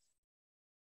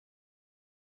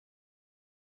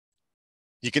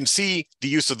 You can see the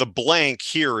use of the blank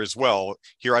here as well.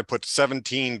 Here I put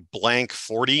 17 blank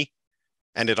 40,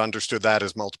 and it understood that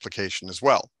as multiplication as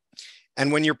well.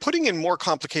 And when you're putting in more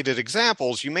complicated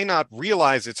examples, you may not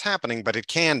realize it's happening, but it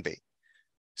can be.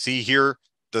 See here,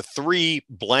 the 3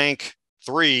 blank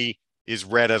 3 is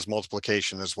read as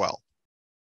multiplication as well.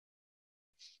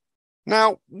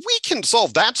 Now, we can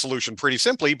solve that solution pretty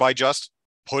simply by just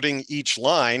putting each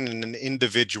line in an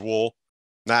individual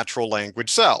natural language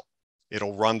cell.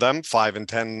 It'll run them 5 and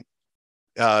 10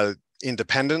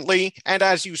 independently. And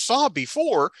as you saw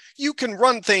before, you can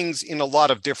run things in a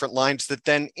lot of different lines that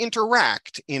then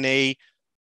interact in a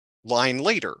line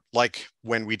later, like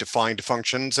when we defined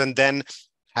functions and then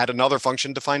had another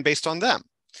function defined based on them.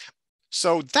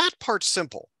 So that part's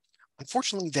simple.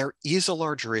 Unfortunately, there is a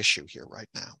larger issue here right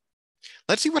now.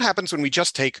 Let's see what happens when we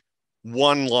just take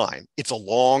one line. It's a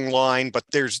long line, but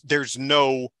there's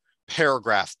no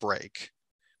paragraph break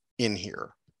in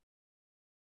here.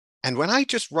 And when I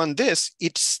just run this,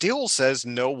 it still says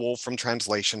no Wolfram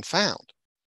translation found.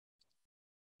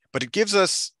 But it gives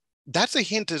us, that's a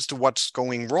hint as to what's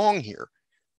going wrong here.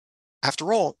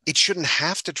 After all, it shouldn't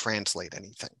have to translate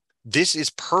anything. This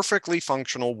is perfectly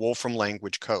functional Wolfram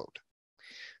language code.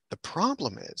 The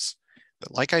problem is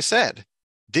that, like I said,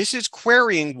 this is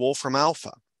querying Wolfram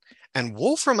Alpha. And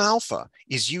Wolfram Alpha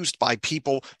is used by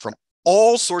people from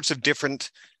all sorts of different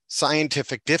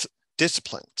scientific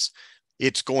disciplines.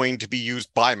 It's going to be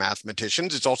used by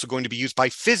mathematicians. It's also going to be used by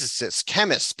physicists,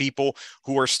 chemists, people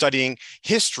who are studying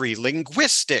history,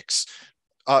 linguistics,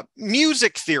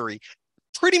 music theory,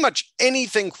 pretty much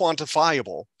anything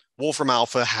quantifiable. Wolfram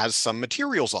Alpha has some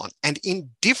materials on. And in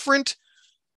different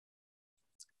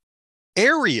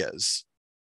areas,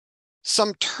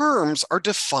 some terms are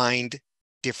defined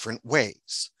different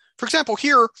ways. For example,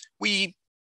 here we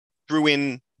threw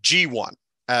in G1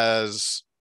 as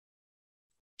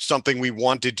something we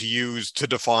wanted to use to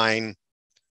define,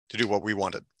 to do what we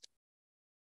wanted.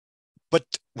 But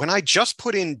when I just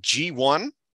put in G1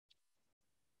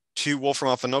 to Wolfram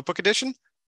Alpha Notebook Edition,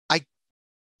 I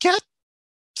get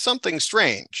something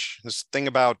strange, this thing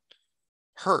about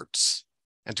hertz.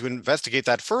 And to investigate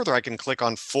that further, I can click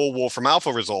on full Wolfram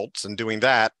Alpha results, and doing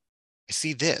that, I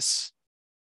see this.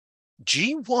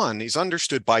 G1 is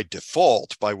understood by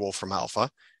default by Wolfram Alpha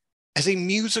as a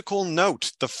musical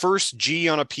note, the first G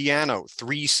on a piano,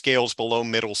 3 scales below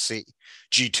middle C.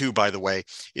 G2, by the way,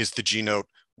 is the G note,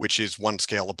 which is 1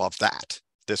 scale above that,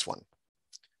 this one.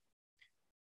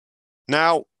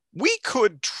 Now, we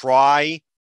could try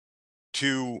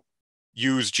to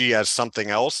use G as something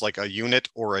else, like a unit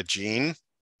or a gene,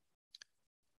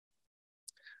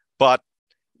 but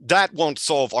that won't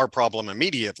solve our problem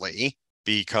immediately,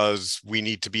 because we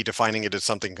need to be defining it as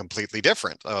something completely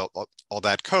different, all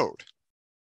that code.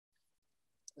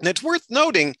 And it's worth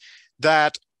noting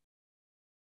that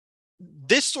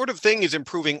this sort of thing is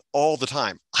improving all the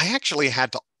time. I actually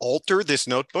had to alter this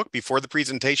notebook before the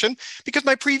presentation because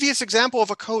my previous example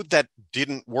of a code that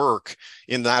didn't work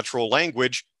in natural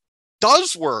language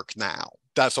does work now.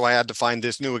 That's why I had to find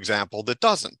this new example that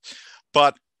doesn't.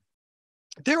 But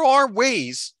there are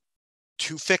ways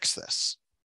to fix this.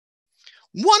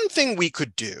 One thing we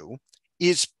could do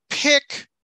is pick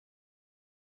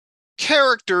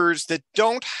characters that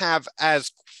don't have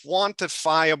as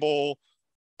quantifiable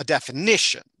a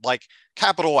definition, like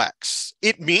capital X.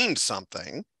 It means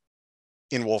something.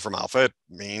 In Wolfram Alpha, it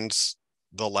means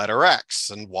the letter X,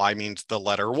 and Y means the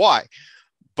letter Y.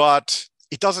 But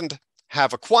it doesn't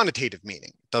have a quantitative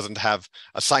meaning. It doesn't have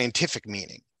a scientific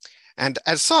meaning. And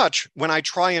as such, when I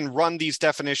try and run these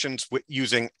definitions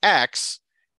using X,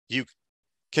 you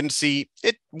can see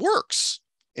it works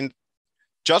in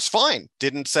just fine.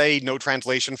 Didn't say no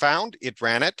translation found, it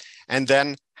ran it. And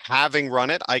then having run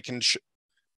it, I can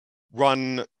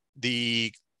run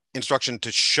the instruction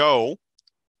to show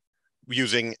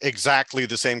using exactly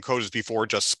the same code as before,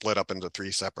 just split up into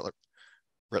 3 separate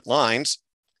lines.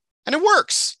 And it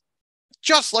works,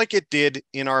 just like it did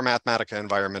in our Mathematica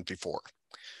environment before.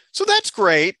 So that's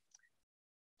great.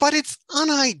 But it's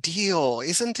unideal,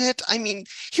 isn't it? I mean,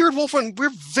 here at Wolfram, we're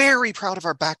very proud of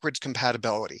our backwards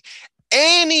compatibility.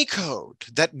 Any code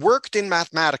that worked in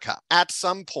Mathematica at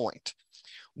some point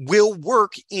will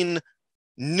work in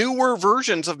newer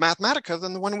versions of Mathematica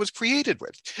than the one it was created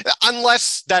with,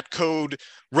 unless that code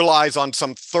relies on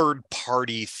some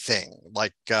third-party thing,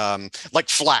 like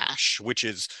Flash, which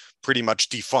is pretty much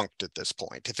defunct at this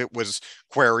point. If it was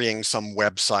querying some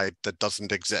website that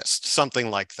doesn't exist,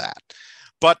 something like that.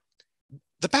 But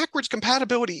the backwards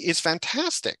compatibility is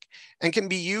fantastic and can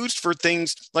be used for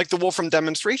things like the Wolfram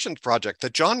demonstrations project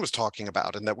that John was talking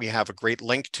about and that we have a great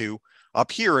link to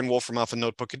up here in Wolfram Alpha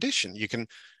Notebook Edition. You can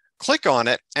click on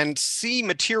it and see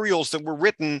materials that were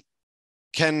written.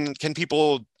 Can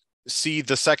people see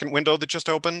the second window that just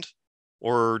opened,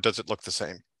 or does it look the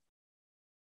same?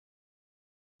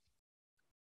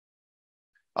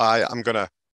 I'm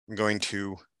going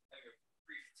to.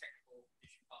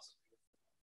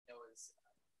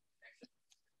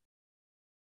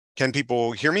 Can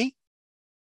people hear me?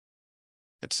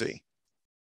 Let's see.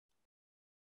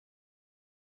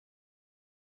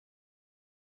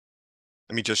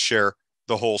 Let me just share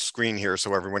the whole screen here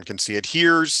so everyone can see it.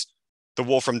 Here's the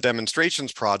Wolfram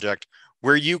demonstrations project,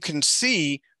 where you can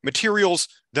see materials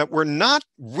that were not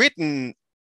written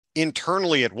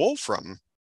internally at Wolfram,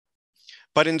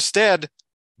 but instead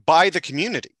by the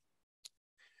community.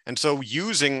 And so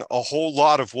using a whole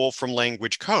lot of Wolfram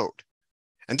language code.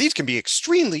 And these can be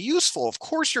extremely useful. Of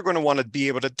course, you're going to want to be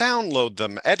able to download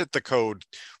them, edit the code,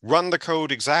 run the code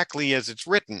exactly as it's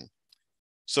written.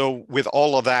 So with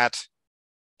all of that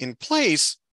in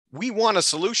place, we want a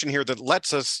solution here that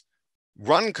lets us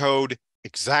run code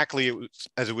exactly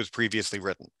as it was previously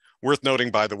written. Worth noting,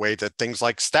 by the way, that things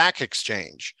like Stack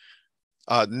Exchange,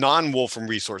 non-Wolfram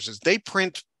resources, they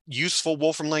print useful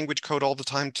Wolfram language code all the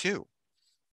time too.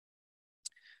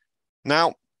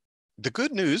 Now, the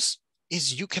good news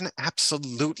is you can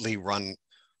absolutely run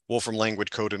Wolfram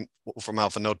language code in Wolfram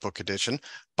Alpha Notebook Edition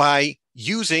by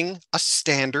using a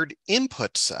standard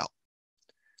input cell.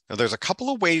 Now, there's a couple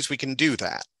of ways we can do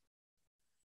that.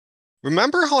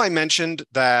 Remember how I mentioned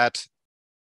that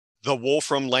the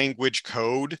Wolfram language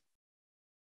code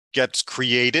gets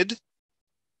created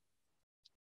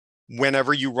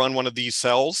whenever you run one of these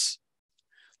cells.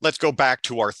 Let's go back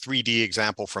to our 3D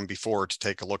example from before to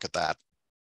take a look at that.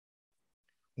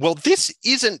 Well, this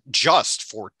isn't just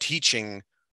for teaching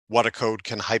what a code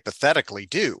can hypothetically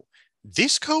do.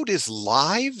 This code is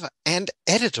live and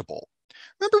editable.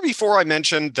 Remember before I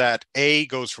mentioned that A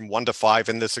goes from 1 to 5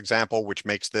 in this example, which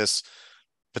makes this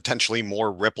potentially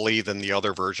more ripply than the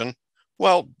other version?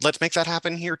 Well, let's make that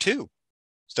happen here too.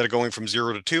 Instead of going from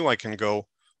 0 to 2, I can go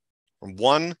from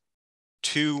 1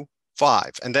 to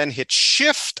 5, and then hit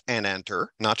Shift and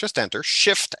Enter, not just Enter,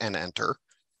 Shift and Enter.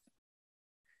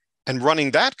 And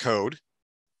running that code,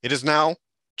 it has now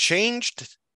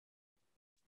changed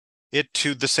it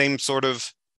to the same sort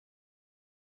of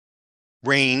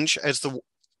range as the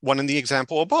one in the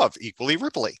example above, equally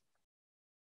ripply.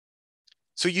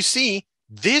 So you see,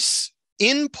 this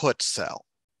input cell,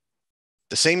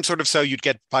 the same sort of cell you'd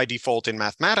get by default in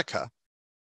Mathematica,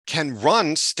 can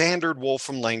run standard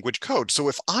Wolfram language code. So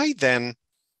if I then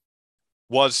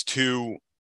was to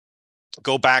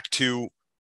go back to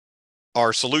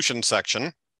our solution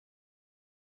section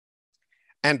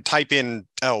and type in,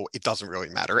 oh, it doesn't really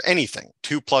matter, anything,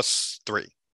 2 plus 3.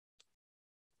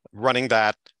 Running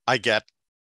that, I get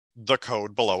the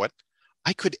code below it.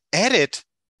 I could edit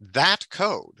that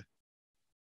code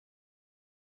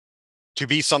to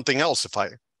be something else if I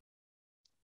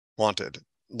wanted.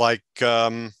 Like,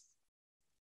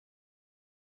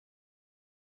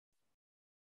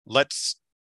 let's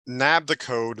nab the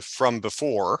code from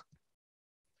before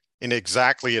in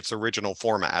exactly its original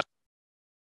format.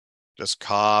 Just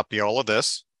copy all of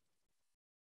this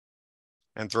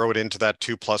and throw it into that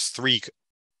 2 plus 3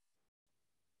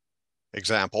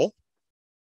 example.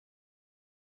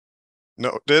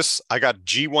 Notice I got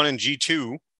G1 and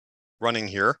G2 running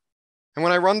here. And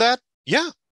when I run that,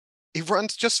 yeah, it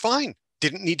runs just fine.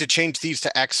 Didn't need to change these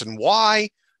to X and Y,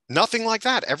 nothing like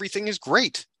that. Everything is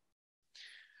great.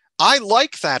 I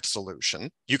like that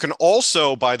solution. You can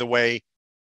also, by the way,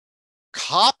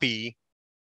 copy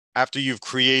after you've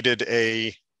created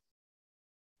an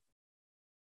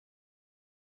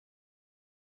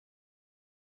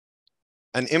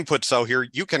input cell here,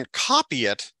 you can copy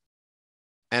it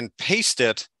and paste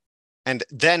it and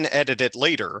then edit it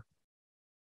later.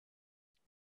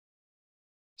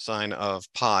 Sign of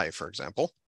pi, for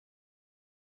example.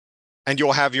 And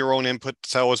you'll have your own input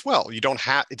cell as well. It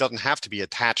doesn't have to be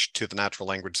attached to the natural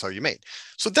language cell you made.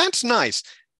 So that's nice.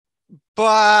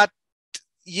 But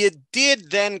you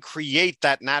did then create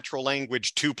that natural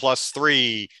language 2 plus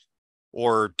 3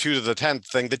 or 2 to the 10th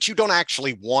thing that you don't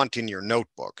actually want in your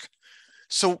notebook.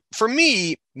 So for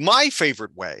me, my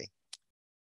favorite way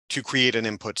to create an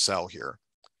input cell here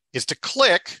is to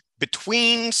click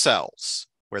between cells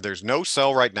where there's no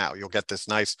cell right now. You'll get this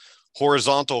nice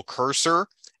horizontal cursor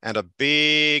and a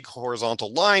big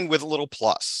horizontal line with a little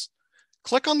plus.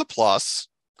 Click on the plus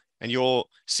and you'll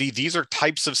see these are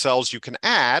types of cells you can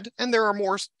add, and there are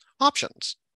more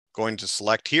options. Going to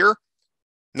select here.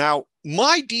 Now,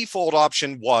 my default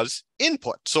option was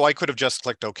input, so I could have just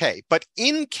clicked OK. But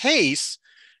in case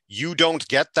you don't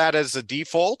get that as a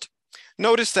default,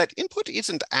 notice that input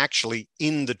isn't actually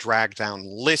in the drag down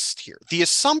list here. The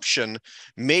assumption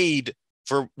made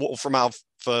for Wolfram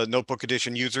Alpha Notebook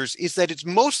Edition users is that it's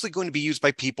mostly going to be used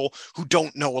by people who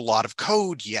don't know a lot of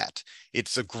code yet.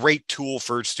 It's a great tool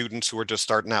for students who are just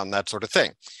starting out and that sort of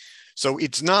thing. So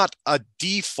it's not a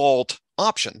default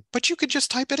option, but you could just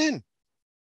type it in.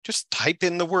 Just type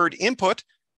in the word input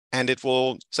and it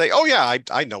will say, oh yeah,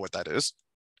 I know what that is.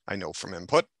 I know from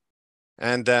input.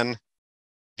 And then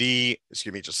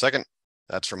excuse me just a second,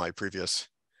 that's from my previous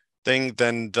thing.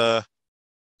 Then the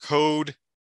code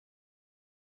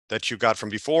that you got from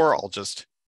before, I'll just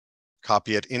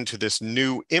copy it into this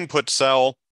new input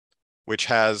cell, which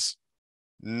has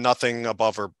nothing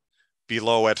above or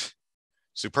below it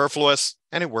superfluous,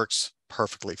 and it works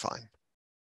perfectly fine.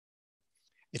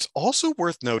 It's also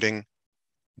worth noting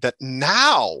that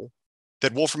now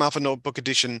that Wolfram Alpha Notebook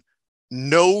Edition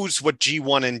knows what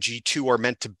G1 and G2 are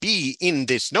meant to be in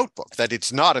this notebook, that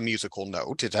it's not a musical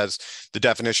note, it has the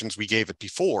definitions we gave it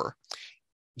before,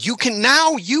 you can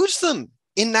now use them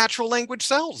in natural language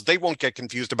cells. They won't get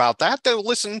confused about that. They'll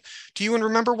listen to you and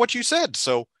remember what you said.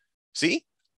 So see,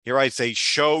 here I say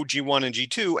show G1 and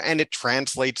G2, and it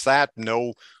translates that.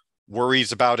 No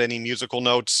worries about any musical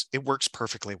notes. It works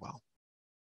perfectly well.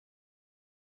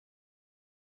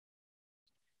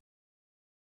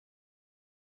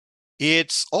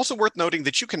 It's also worth noting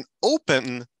that you can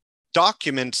open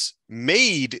documents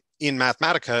made in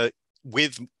Mathematica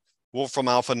with Wolfram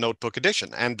Alpha Notebook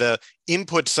Edition, and the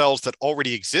input cells that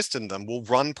already exist in them will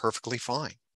run perfectly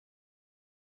fine.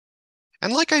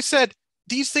 And like I said,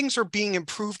 these things are being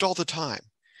improved all the time.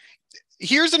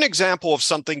 Here's an example of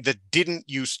something that didn't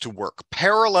used to work: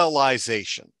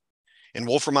 parallelization. In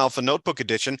Wolfram Alpha Notebook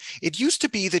Edition, it used to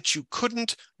be that you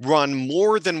couldn't run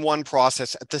more than one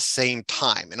process at the same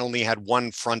time and only had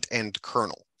one front-end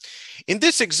kernel. In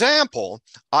this example,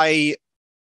 I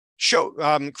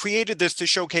created this to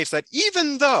showcase that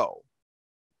even though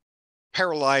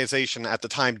parallelization at the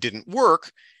time didn't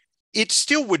work, it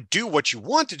still would do what you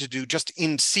wanted to do, just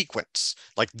in sequence.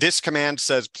 Like this command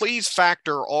says, please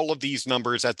factor all of these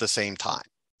numbers at the same time.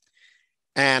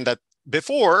 And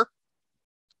before,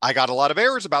 I got a lot of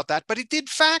errors about that, but it did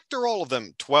factor all of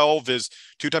them. 12 is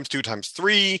 2 times 2 times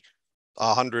 3.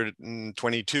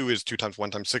 122 is 2 times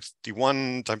 1 times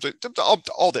 61 times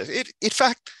all this. It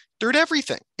factored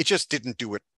everything. It just didn't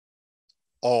do it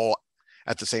all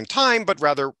at the same time, but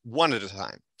rather one at a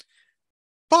time.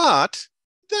 But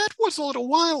that was a little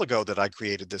while ago that I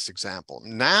created this example.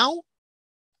 Now,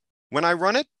 when I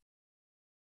run it,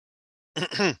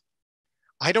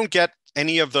 I don't get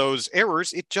any of those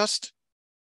errors. It just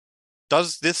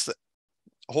does this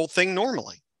whole thing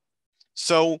normally.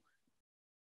 So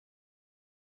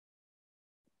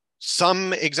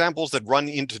some examples that run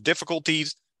into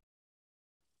difficulties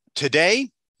today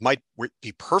might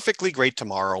be perfectly great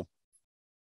tomorrow.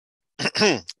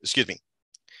 Excuse me.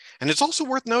 And it's also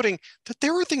worth noting that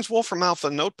there are things Wolfram Alpha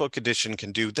Notebook Edition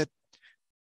can do that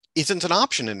isn't an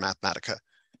option in Mathematica.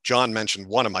 John mentioned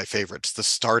one of my favorites, the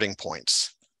starting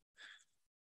points.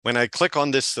 When I click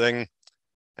on this thing,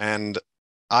 and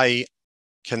I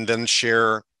can then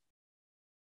share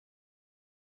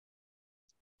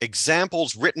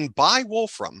examples written by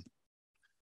Wolfram,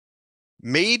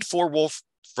 made for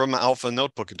Wolfram Alpha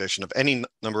Notebook Edition of any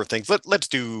number of things. Let's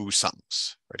do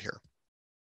sums right here.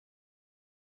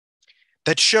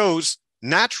 That shows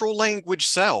natural language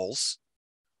cells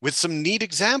with some neat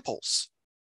examples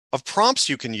of prompts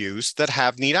you can use that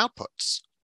have neat outputs.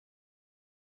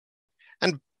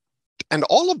 And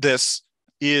all of this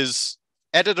is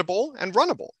editable and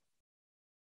runnable.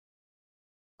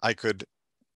 I could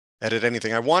edit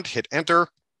anything I want, hit enter,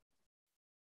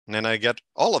 and then I get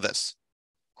all of this.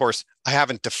 Of course, I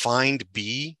haven't defined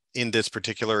B in this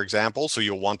particular example, so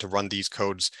you'll want to run these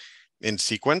codes in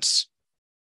sequence.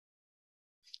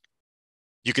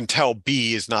 You can tell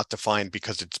B is not defined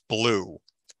because it's blue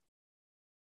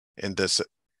in this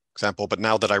example, but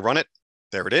now that I run it,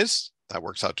 there it is. That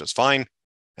works out just fine.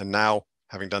 And now,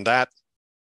 having done that,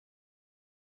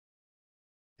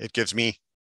 it gives me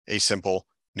a simple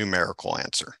numerical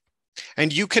answer.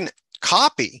 And you can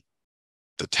copy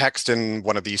the text in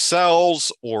one of these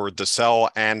cells, or the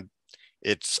cell and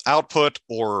its output,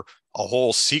 or a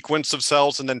whole sequence of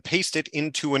cells, and then paste it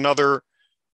into another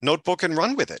notebook and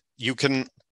run with it. You can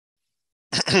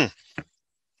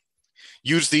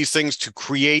use these things to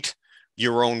create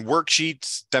your own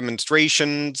worksheets,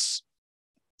 demonstrations,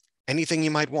 anything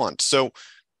you might want. So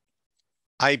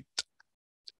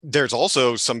there's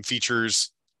also some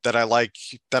features that I like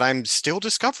that I'm still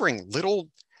discovering, little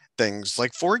things.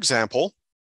 Like, for example,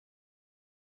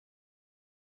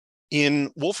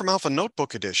 in Wolfram Alpha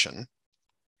Notebook Edition,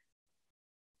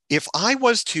 if I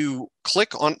was to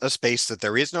click on a space that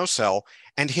there is no cell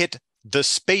and hit the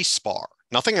space bar,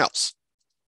 nothing else,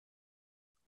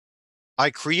 I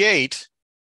create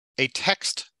a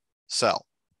text cell.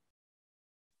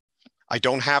 I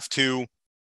don't have to,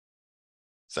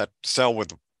 is that cell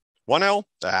with one L?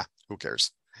 Who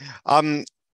cares?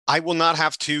 I will not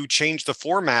have to change the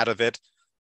format of it,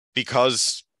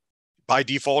 because by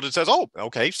default it says, oh,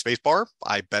 okay, spacebar,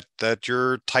 I bet that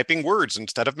you're typing words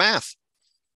instead of math.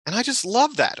 And I just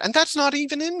love that. And that's not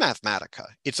even in Mathematica.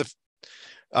 It's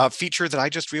a feature that I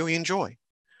just really enjoy.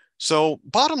 So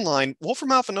bottom line,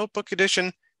 Wolfram Alpha Notebook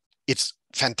Edition, it's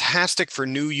fantastic for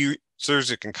new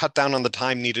users. It can cut down on the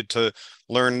time needed to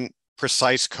learn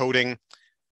precise coding.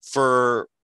 For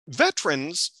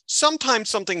veterans, sometimes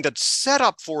something that's set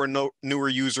up for a newer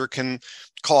user can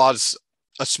cause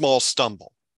a small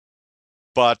stumble.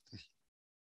 But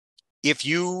if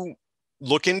you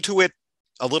look into it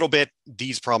a little bit,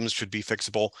 these problems should be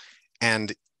fixable.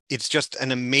 And it's just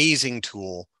an amazing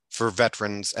tool for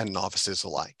veterans and novices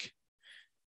alike.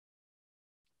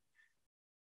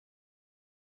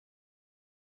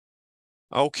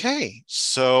 Okay,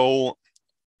 so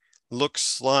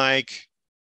looks like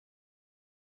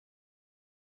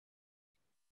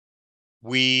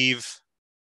we've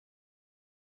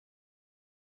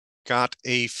got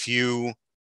a few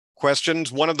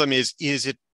questions. One of them is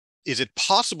it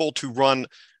possible to run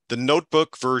the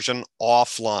notebook version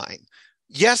offline?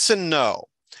 Yes and no.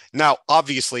 Now,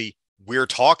 obviously, we're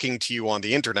talking to you on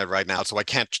the internet right now, so I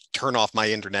can't turn off my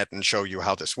internet and show you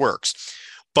how this works.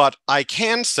 But I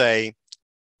can say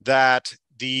that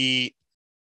the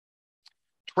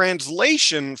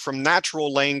translation from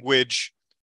natural language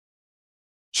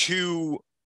to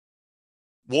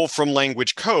Wolfram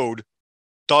language code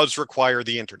does require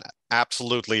the internet.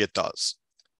 Absolutely, it does.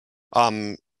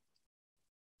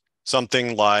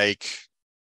 Something like,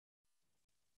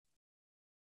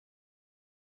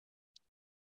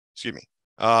 excuse me,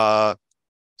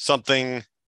 something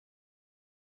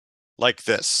like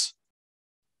this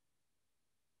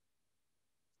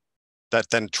that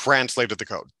then translated the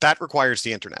code. That requires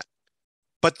the internet.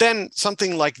 But then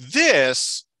something like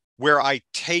this, where I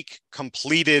take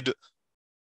completed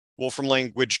Wolfram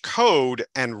language code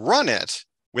and run it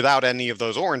without any of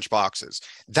those orange boxes,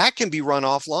 that can be run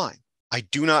offline. I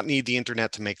do not need the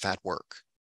internet to make that work.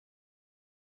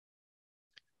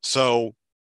 So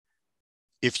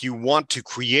if you want to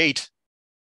create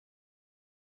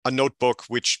a notebook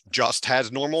which just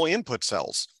has normal input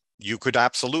cells, you could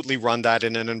absolutely run that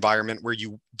in an environment where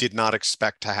you did not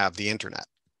expect to have the internet.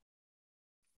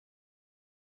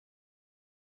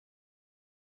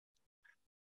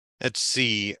 Let's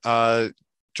see.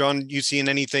 John, you seen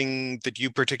anything that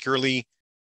you particularly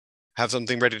have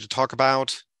something ready to talk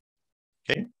about?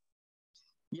 Okay.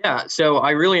 Yeah, so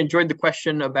I really enjoyed the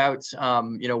question about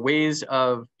ways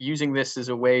of using this as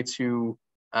a way to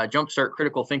jumpstart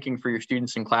critical thinking for your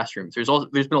students in classrooms. There's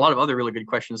been a lot of other really good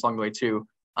questions along the way too.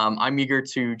 I'm eager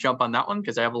to jump on that one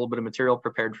because I have a little bit of material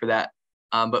prepared for that.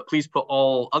 But please put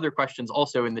all other questions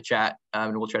also in the chat,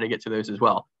 and we'll try to get to those as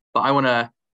well. But I want to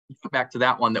get back to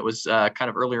that one that was kind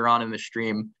of earlier on in the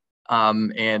stream,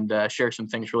 and share some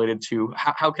things related to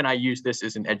how can I use this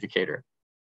as an educator.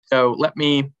 So let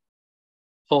me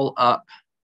pull up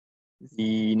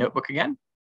the notebook again.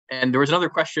 And there was another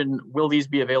question, will these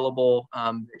be available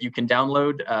that you can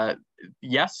download?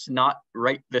 Yes, not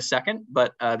right this second,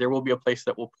 but there will be a place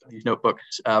that will put these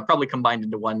notebooks probably combined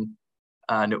into one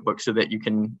notebook so that you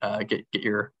can get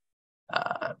your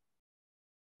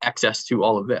access to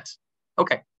all of this.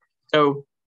 Okay, so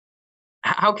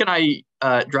how can I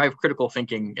drive critical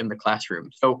thinking in the classroom?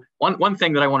 So one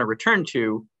thing that I want to return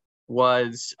to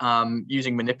was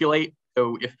using manipulate.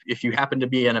 So if you happen to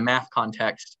be in a math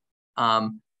context,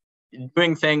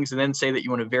 doing things and then say that you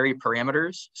want to vary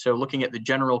parameters. So looking at the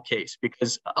general case,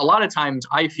 because a lot of times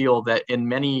I feel that in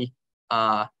many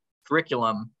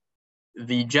curriculum,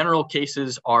 the general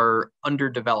cases are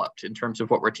underdeveloped in terms of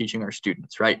what we're teaching our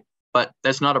students, right? But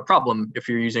that's not a problem if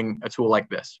you're using a tool like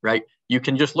this, right? You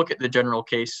can just look at the general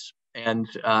case and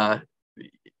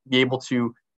be able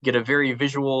to get a very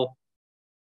visual,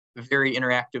 very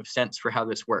interactive sense for how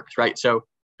this works, right? So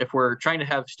if we're trying to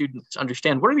have students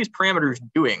understand what are these parameters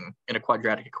doing in a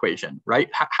quadratic equation, right?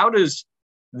 How do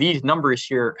these numbers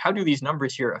here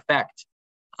affect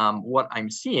what I'm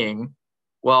seeing?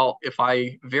 Well, if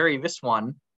I vary this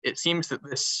one, it seems that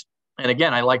this, and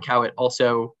again, I like how it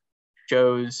also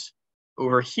shows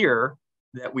over here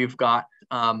that we've got,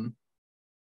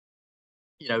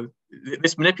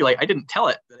 this manipulate, I didn't tell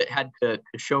it that it had to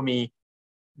show me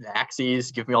the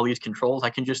axes, give me all these controls. I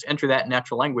can just enter that in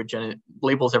natural language and it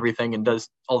labels everything and does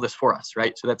all this for us,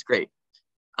 right? So that's great.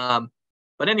 But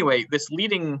anyway, this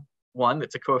leading one,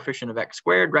 that's a coefficient of x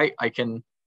squared, right? I can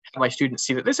have my students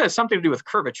see that this has something to do with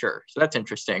curvature. So that's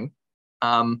interesting.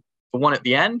 The one at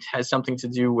the end has something to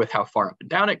do with how far up and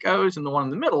down it goes. And the one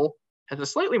in the middle has a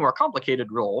slightly more complicated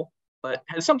role, but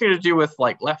has something to do with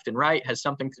like left and right, has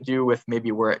something to do with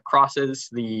maybe where it crosses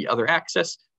the other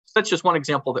axis. So that's just one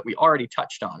example that we already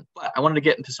touched on, but I wanted to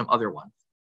get into some other ones.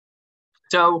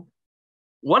 So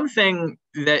one thing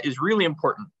that is really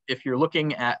important if you're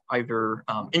looking at either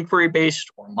inquiry-based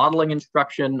or modeling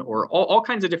instruction or all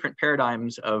kinds of different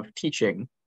paradigms of teaching.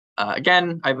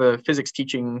 Again, I have a physics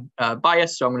teaching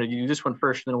bias, so I'm going to do this one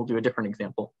first, and then we'll do a different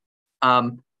example.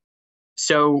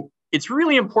 So it's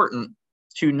really important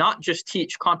to not just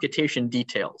teach computation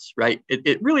details, right?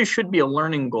 It really should be a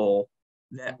learning goal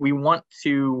that we want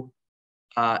to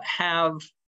have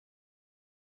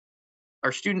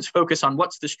our students focus on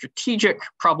what's the strategic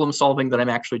problem solving that I'm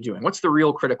actually doing. What's the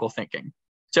real critical thinking?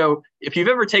 So if you've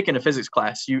ever taken a physics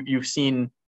class, you've seen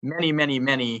many, many,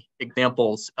 many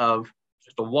examples of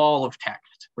just a wall of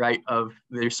text, right? Of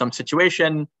there's some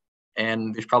situation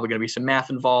and there's probably going to be some math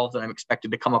involved and I'm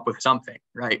expected to come up with something,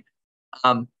 right?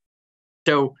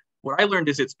 So what I learned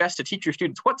is it's best to teach your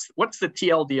students what's the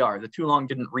TLDR, the too long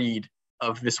didn't read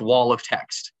of this wall of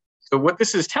text. So what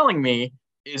this is telling me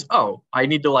is, oh, I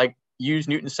need to like use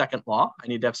Newton's second law. I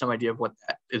need to have some idea of what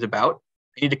that is about.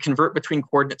 I need to convert between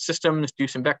coordinate systems, do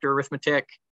some vector arithmetic,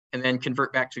 and then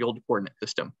convert back to the old coordinate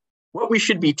system. What we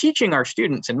should be teaching our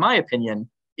students, in my opinion,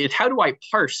 is how do I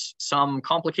parse some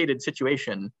complicated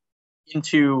situation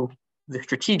into the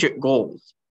strategic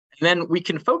goals? And then we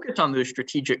can focus on those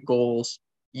strategic goals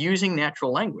using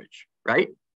natural language, right?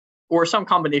 Or some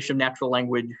combination of natural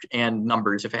language and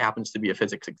numbers if it happens to be a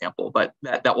physics example, but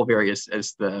that will vary as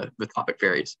the topic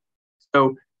varies.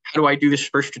 So how do I do this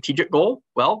first strategic goal?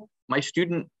 Well, my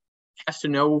student has to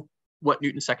know what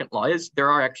Newton's second law is. There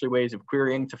are actually ways of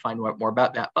querying to find out more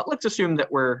about that, but let's assume that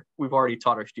we've already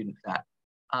taught our students that.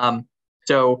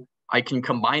 So I can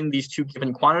combine these two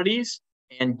given quantities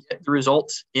and get the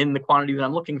results in the quantity that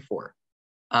I'm looking for.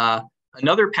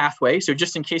 Another pathway, so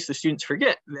just in case the students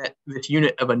forget that this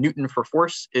unit of a Newton for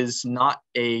force is not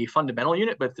a fundamental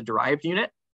unit, but it's a derived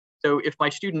unit. So if my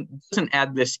student doesn't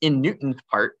add this in Newton's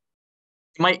part,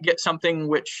 you might get something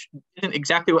which isn't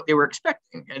exactly what they were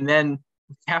expecting. And then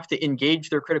have to engage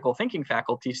their critical thinking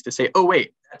faculties to say, oh,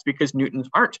 wait, that's because Newtons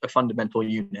aren't a fundamental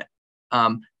unit.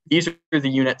 These are the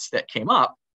units that came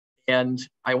up, and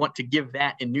I want to give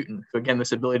that in Newton. So again,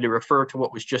 this ability to refer to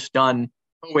what was just done.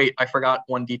 Oh, wait, I forgot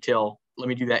one detail. Let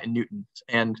me do that in Newtons.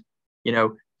 And,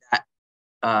 that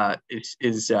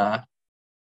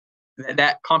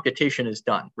that computation is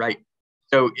done, right?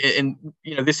 So,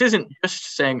 this isn't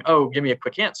just saying, oh, give me a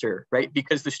quick answer, right?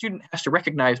 Because the student has to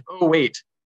recognize, oh, wait,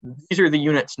 these are the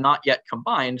units not yet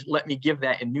combined. Let me give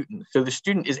that in Newton. So the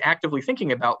student is actively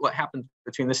thinking about what happens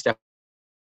between this step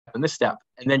and this step,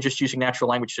 and then just using natural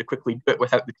language to quickly do it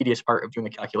without the tedious part of doing the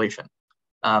calculation.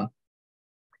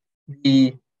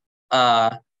 The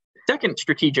second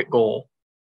strategic goal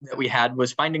that we had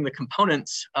was finding the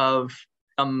components of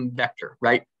some vector,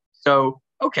 right? So,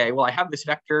 okay, well, I have this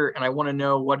vector and I want to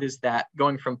know what is that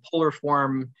going from polar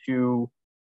form to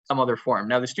some other form.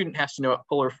 Now, the student has to know what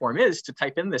polar form is to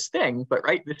type in this thing, but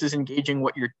right, this is engaging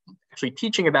what you're actually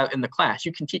teaching about in the class.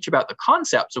 You can teach about the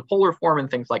concepts of polar form and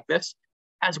things like this,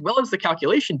 as well as the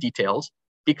calculation details,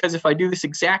 because if I do this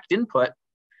exact input,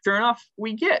 sure enough,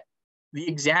 we get the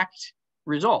exact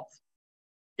result.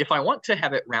 If I want to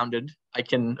have it rounded, I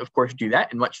can, of course, do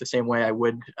that in much the same way I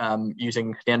would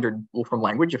using standard Wolfram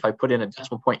language. If I put in a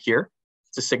decimal point here,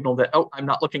 it's a signal that, oh, I'm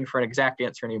not looking for an exact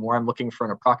answer anymore. I'm looking for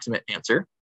an approximate answer.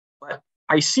 But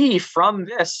I see from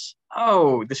this,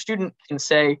 oh, the student can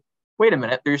say, wait a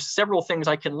minute, there's several things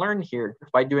I can learn here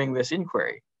by doing this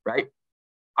inquiry, right?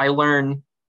 I learn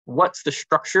what's the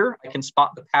structure. I can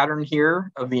spot the pattern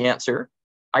here of the answer.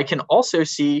 I can also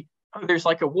see, oh, there's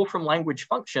like a Wolfram language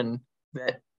function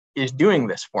that is doing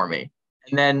this for me.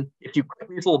 And then if you click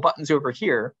these little buttons over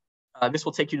here, this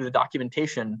will take you to the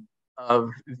documentation of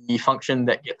the function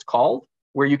that gets called,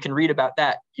 where you can read about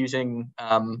that using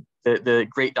the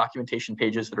great documentation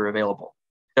pages that are available.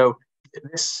 So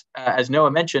this, as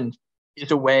Noah mentioned,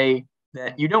 is a way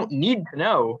that you don't need to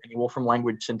know any Wolfram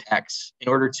language syntax in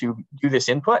order to do this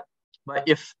input. But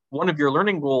if one of your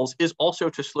learning goals is also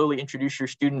to slowly introduce your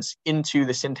students into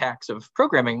the syntax of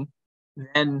programming,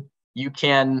 then you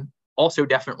can also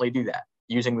definitely do that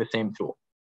using the same tool.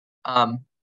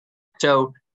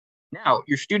 So now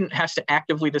your student has to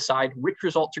actively decide which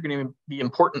results are going to be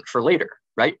important for later,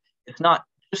 right? It's not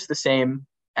just the same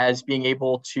as being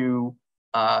able to,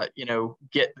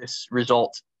 get this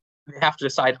result. They have to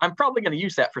decide, I'm probably going to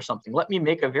use that for something. Let me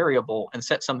make a variable and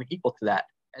set something equal to that.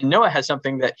 And Noah has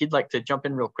something that he'd like to jump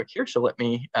in real quick here. So let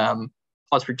me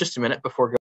pause for just a minute before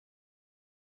going.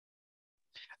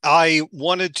 I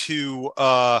wanted to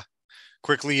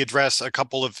quickly address a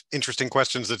couple of interesting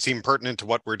questions that seem pertinent to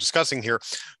what we're discussing here.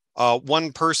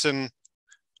 One person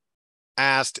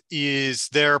asked, is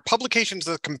there publications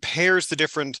that compares the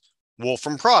different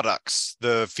Wolfram products,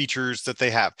 the features that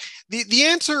they have? The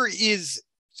answer is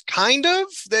kind of.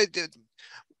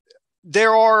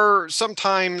 There are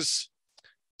sometimes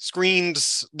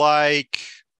screens like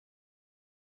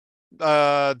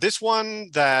this one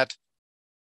that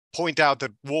point out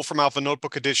that Wolfram Alpha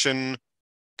Notebook Edition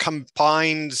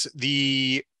combines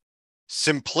the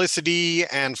simplicity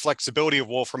and flexibility of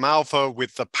Wolfram Alpha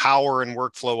with the power and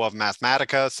workflow of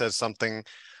Mathematica, says something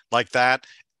like that.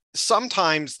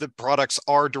 Sometimes the products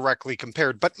are directly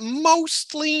compared, but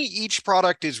mostly each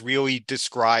product is really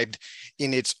described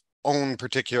in its own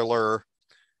particular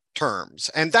terms.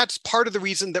 And that's part of the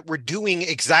reason that we're doing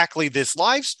exactly this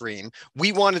live stream.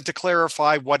 We wanted to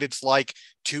clarify what it's like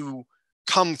to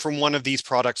come from one of these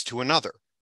products to another.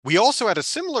 We also had a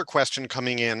similar question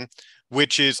coming in,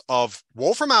 which is of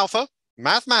Wolfram Alpha,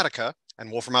 Mathematica,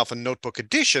 and Wolfram Alpha Notebook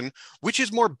Edition, which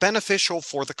is more beneficial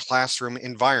for the classroom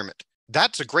environment?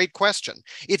 That's a great question.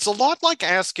 It's a lot like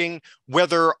asking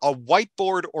whether a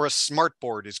whiteboard or a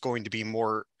smartboard is going to be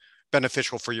more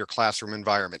beneficial for your classroom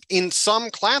environment. In some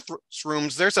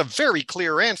classrooms, there's a very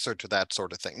clear answer to that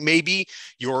sort of thing. Maybe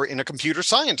you're in a computer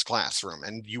science classroom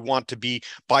and you want to be,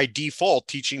 by default,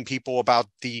 teaching people about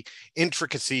the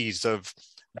intricacies of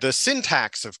the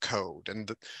syntax of code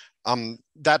and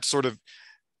that sort of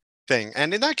thing.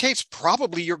 And in that case,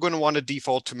 probably you're going to want to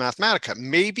default to Mathematica.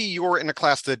 Maybe you're in a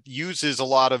class that uses a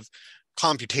lot of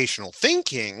computational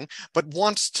thinking, but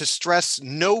wants to stress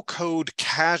no code,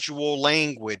 casual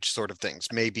language sort of things.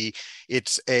 Maybe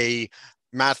it's a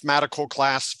mathematical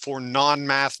class for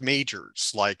non-math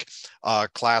majors, like a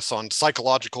class on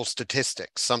psychological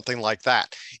statistics, something like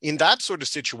that. In that sort of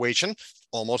situation,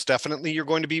 almost definitely you're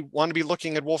going to want to be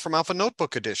looking at Wolfram Alpha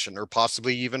Notebook Edition, or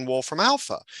possibly even Wolfram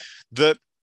Alpha.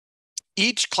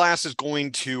 Each class is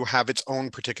going to have its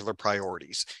own particular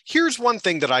priorities. Here's one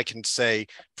thing that I can say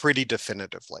pretty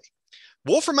definitively.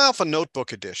 Wolfram Alpha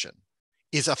Notebook Edition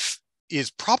is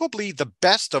probably the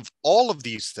best of all of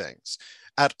these things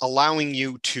at allowing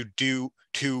you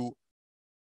to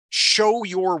show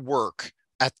your work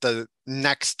at the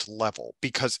next level,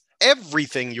 because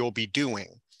everything you'll be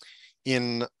doing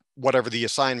in whatever the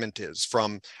assignment is,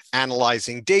 from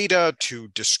analyzing data to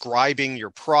describing your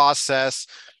process,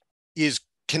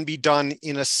 can be done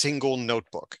in a single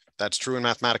notebook. That's true in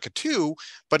Mathematica too,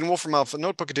 but in Wolfram Alpha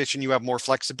Notebook Edition, you have more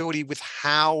flexibility with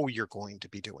how you're going to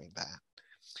be doing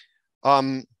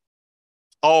that.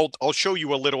 I'll show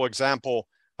you a little example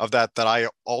of that I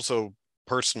also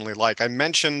personally like. I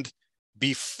mentioned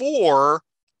before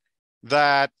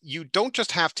that you don't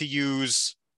just have to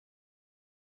use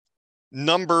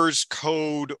numbers,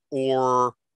 code,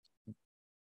 or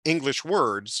English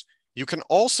words. You can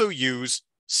also use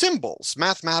symbols,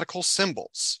 mathematical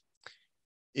symbols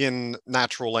in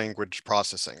natural language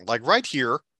processing. Like right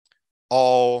here,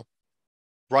 I'll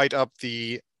write up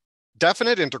the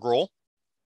definite integral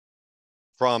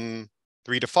from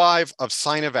 3 to 5 of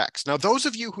sine of x. Now, those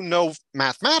of you who know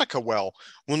Mathematica well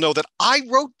will know that I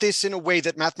wrote this in a way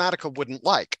that Mathematica wouldn't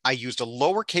like. I used a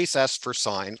lowercase s for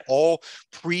sine. All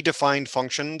predefined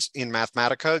functions in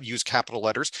Mathematica use capital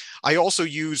letters. I also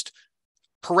used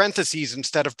parentheses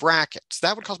instead of brackets.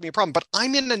 That would cause me a problem, but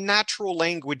I'm in a natural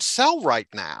language cell right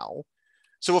now.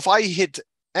 So if I hit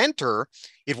enter,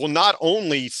 it will not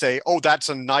only say, oh, that's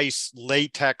a nice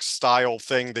latex style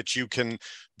thing that you can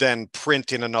then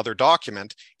print in another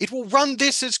document. It will run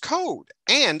this as code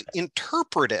and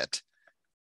interpret it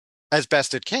as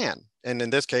best it can. And in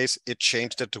this case, it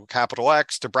changed it to capital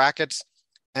X to brackets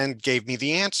and gave me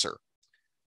the answer.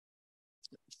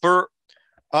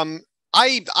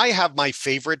 I have my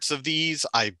favorites of these.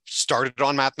 I started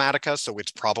on Mathematica, so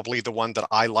it's probably the one that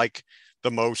I like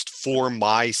the most for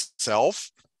myself.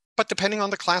 But depending on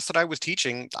the class that I was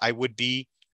teaching, I would be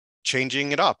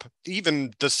changing it up.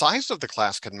 Even the size of the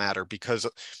class can matter, because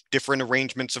different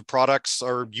arrangements of products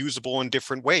are usable in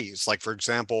different ways. Like, for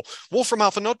example, Wolfram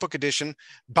Alpha Notebook Edition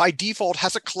by default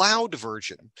has a cloud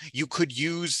version. You could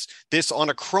use this on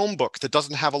a Chromebook that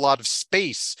doesn't have a lot of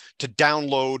space to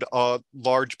download a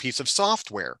large piece of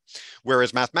software.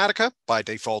 Whereas Mathematica, by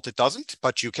default, it doesn't,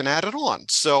 but you can add it on.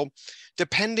 So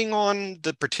depending on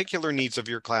the particular needs of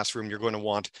your classroom, you're going to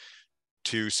want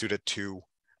to suit it to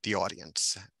the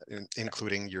audience,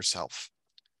 including yourself.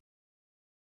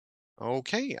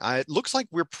 Okay, it looks like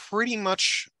we're pretty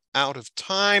much out of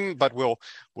time, but we'll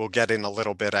get in a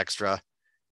little bit extra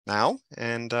now.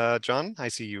 And John, I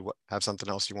see you have something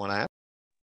else you want to add.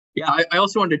 Yeah, I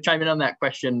also wanted to chime in on that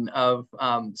question of,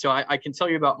 so I can tell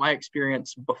you about my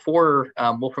experience before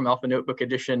Wolfram Alpha Notebook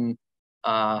Edition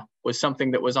was something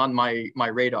that was on my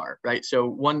radar, right? So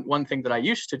one thing that I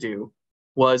used to do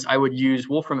was I would use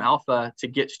Wolfram Alpha to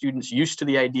get students used to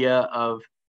the idea of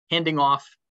handing off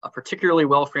a particularly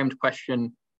well-framed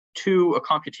question to a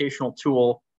computational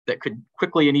tool that could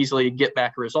quickly and easily get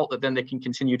back a result that then they can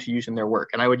continue to use in their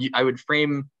work. And I would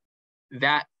frame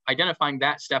that, identifying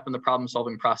that step in the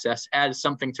problem-solving process as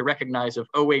something to recognize of,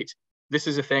 oh, wait, this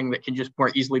is a thing that can just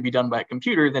more easily be done by a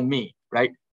computer than me,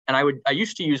 right? And I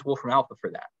used to use Wolfram Alpha for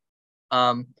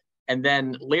that. And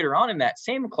then later on in that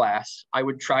same class, I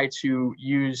would try to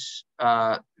use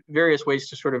various ways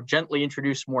to sort of gently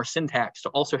introduce more syntax to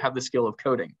also have the skill of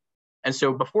coding. And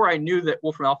so before I knew that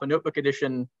Wolfram Alpha Notebook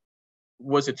Edition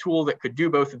was a tool that could do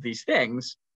both of these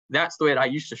things, that's the way that I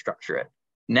used to structure it.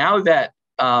 Now that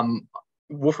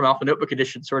Wolfram Alpha Notebook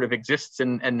Edition sort of exists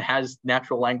and has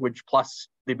natural language plus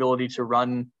the ability to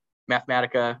run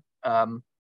Mathematica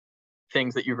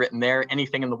things that you've written there,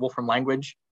 anything in the Wolfram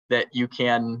language that you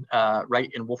can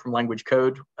write in Wolfram language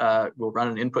code will run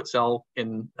an input cell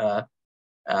in the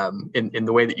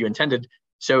way that you intended.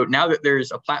 So now that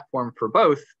there's a platform for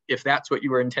both, if that's what you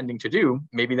were intending to do,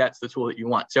 maybe that's the tool that you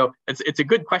want. So it's a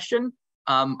good question.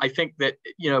 I think that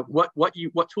what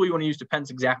tool you want to use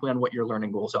depends exactly on what your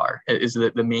learning goals are. Is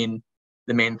the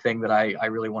main thing that I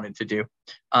really wanted to do.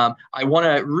 I want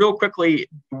to real quickly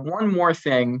one more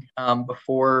thing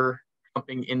before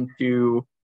jumping into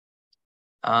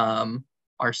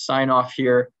our sign off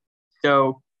here.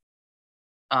 So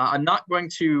I'm not going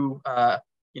to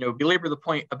belabor the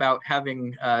point about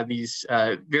having these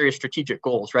various strategic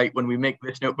goals, right? When we make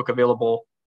this notebook available,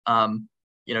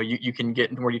 you can get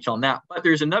into more detail on that. But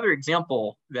there's another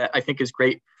example that I think is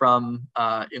great from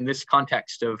in this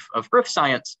context of earth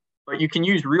science, but you can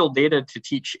use real data to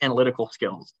teach analytical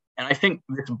skills. And I think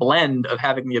this blend of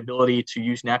having the ability to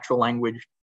use natural language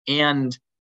and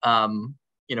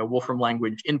Wolfram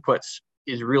language inputs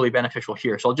is really beneficial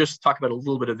here. So I'll just talk about a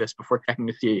little bit of this before checking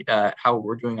to see how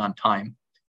we're doing on time.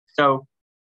 So,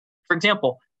 for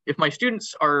example, if my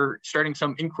students are starting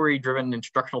some inquiry-driven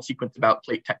instructional sequence about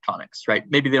plate tectonics, right?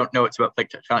 Maybe they don't know it's about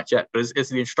plate tectonics yet, but as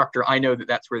the instructor, I know that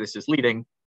that's where this is leading.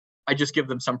 I just give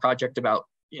them some project about,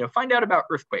 find out about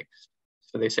earthquakes.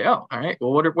 So they say, oh, all right,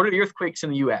 well, what are the earthquakes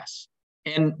in the US?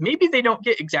 And maybe they don't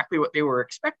get exactly what they were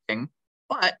expecting,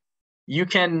 but you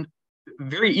can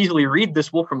very easily read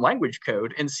this Wolfram language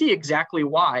code and see exactly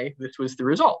why this was the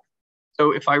result.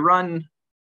 So if I run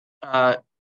a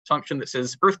function that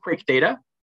says earthquake data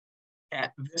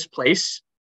at this place,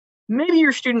 maybe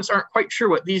your students aren't quite sure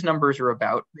what these numbers are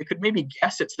about. They could maybe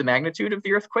guess it's the magnitude of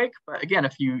the earthquake. But again,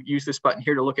 if you use this button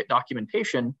here to look at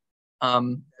documentation,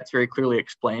 that's very clearly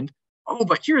explained. Oh,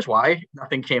 but here's why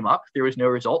nothing came up. There was no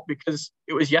result because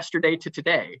it was yesterday to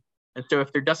today. And so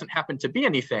if there doesn't happen to be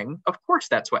anything, of course,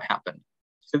 that's what happened.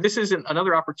 So this is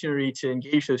another opportunity to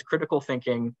engage those critical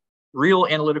thinking, real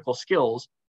analytical skills.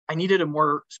 I needed a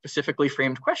more specifically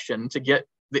framed question to get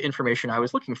the information I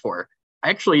was looking for.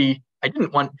 I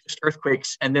didn't want just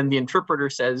earthquakes. And then the interpreter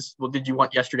says, well, did you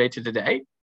want yesterday to today?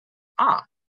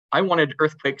 I wanted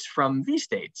earthquakes from these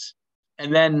dates.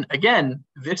 And then again,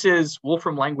 this is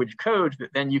Wolfram language code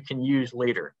that then you can use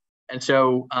later. And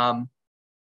so,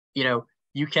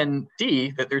 you can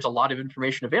see that there's a lot of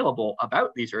information available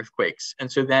about these earthquakes.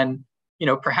 And so then,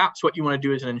 perhaps what you want to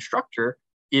do as an instructor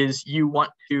is you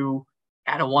want to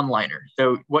add a one-liner.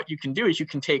 So what you can do is you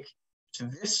can take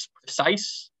this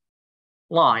precise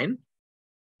line,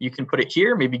 you can put it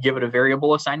here, maybe give it a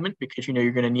variable assignment because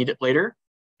you're going to need it later,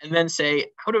 and then say,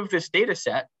 out of this data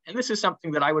set, and this is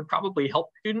something that I would probably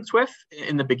help students with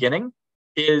in the beginning,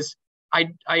 is I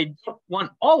don't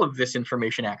want all of this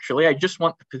information, actually. I just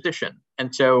want the position.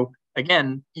 And so,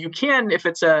 again, you can, if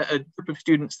it's a group of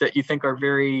students that you think are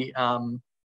very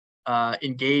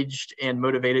engaged and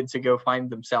motivated to go find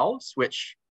themselves,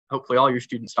 which hopefully all your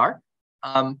students are,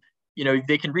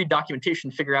 they can read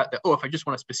documentation, figure out that, oh, if I just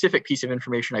want a specific piece of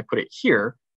information, I put it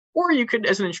here. Or you could,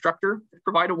 as an instructor,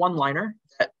 provide a one-liner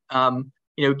that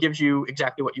gives you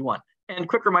exactly what you want. And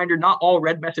quick reminder, not all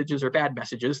red messages are bad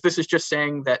messages. This is just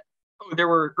saying that, oh, there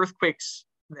were earthquakes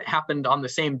that happened on the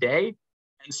same day.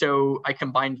 And so I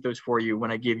combined those for you when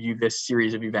I gave you this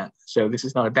series of events. So this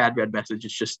is not a bad red message.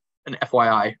 It's just an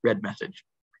FYI red message.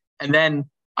 And then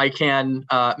I can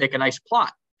make a nice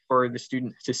plot for the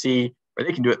students to see, or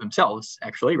they can do it themselves,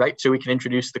 actually, right? So we can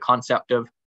introduce the concept of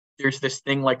there's this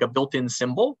thing like a built-in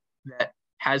symbol that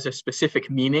has a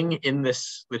specific meaning in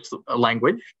this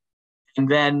language. And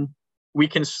then we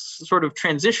can sort of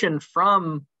transition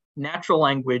from natural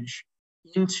language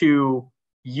into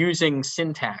using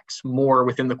syntax more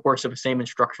within the course of the same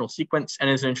instructional sequence. And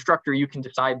as an instructor, you can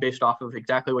decide based off of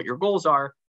exactly what your goals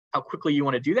are, how quickly you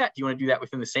want to do that. Do you want to do that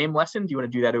within the same lesson? Do you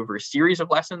want to do that over a series of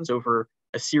lessons, over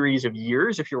a series of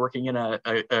years? If you're working in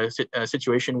a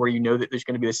situation where you know that there's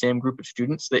going to be the same group of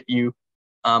students that you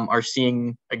are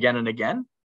seeing again and again,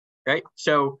 right?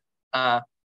 So,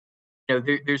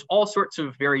 there's all sorts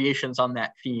of variations on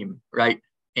that theme, right?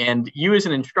 And you as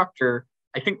an instructor,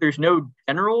 I think there's no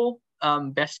general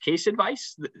best case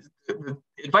advice. The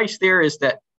advice there is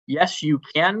that, yes, you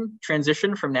can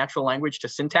transition from natural language to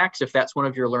syntax if that's one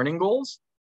of your learning goals.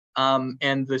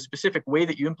 And the specific way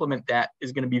that you implement that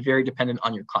is going to be very dependent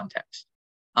on your context.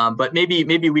 But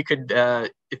maybe we could,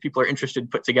 if people are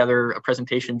interested, put together a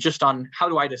presentation just on how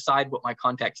do I decide what my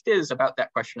context is about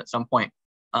that question at some point.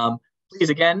 Please,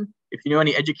 again, if you know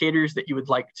any educators that you would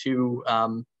like to,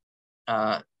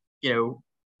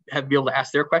 be able to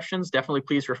ask their questions, definitely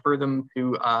please refer them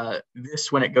to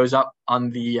this when it goes up on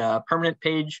the permanent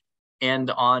page and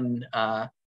on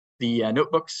the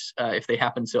notebooks if they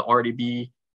happen to already be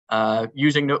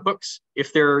using notebooks.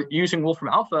 If they're using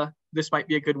Wolfram Alpha, this might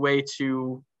be a good way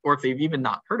to or if they've even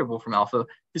not heard of Wolfram Alpha,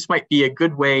 this might be a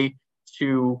good way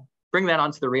to bring that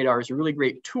onto the radar as a really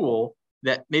great tool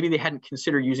that maybe they hadn't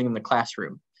considered using in the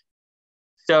classroom.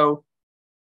 So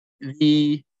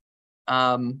the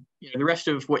rest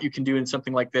of what you can do in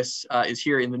something like this is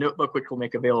here in the notebook, which we'll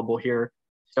make available here.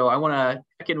 So I want to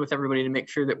check in with everybody to make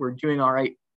sure that we're doing all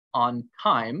right on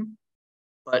time,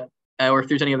 but or if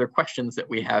there's any other questions that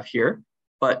we have here.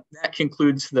 But that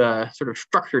concludes the sort of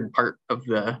structured part of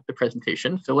the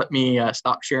presentation. So let me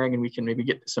stop sharing and we can maybe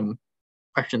get to some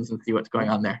questions and see what's going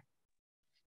on there.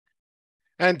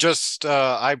 And just,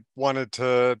 I wanted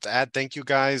to add thank you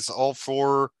guys all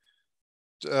for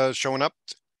showing up.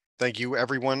 Thank you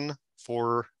everyone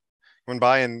for coming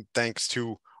by, and thanks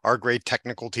to our great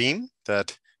technical team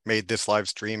that made this live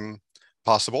stream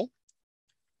possible.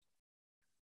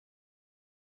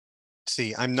 Let's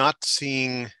see, I'm not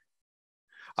seeing,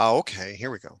 oh, okay, here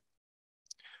we go.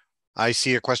 I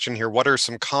see a question here. What are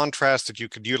some contrasts that you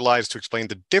could utilize to explain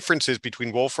the differences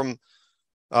between Wolfram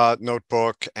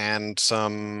Notebook and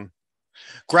some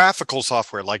graphical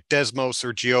software like Desmos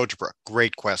or GeoGebra?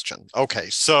 Great question. Okay,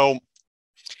 so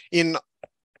in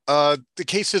the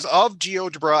cases of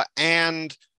GeoGebra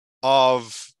and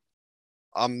of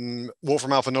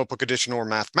Wolfram Alpha Notebook Edition or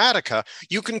Mathematica,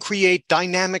 you can create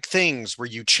dynamic things where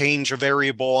you change a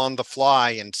variable on the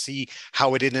fly and see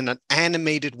how it in an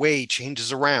animated way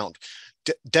changes around.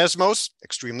 Desmos,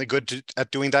 extremely good at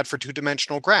doing that for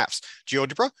two-dimensional graphs.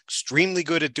 GeoGebra, extremely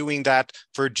good at doing that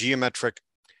for geometric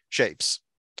shapes.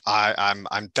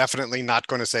 I'm definitely not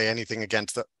going to say anything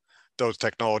against those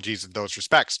technologies in those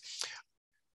respects.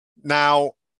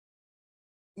 Now,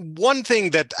 one thing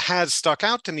that has stuck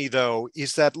out to me, though,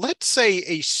 is that let's say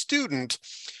a student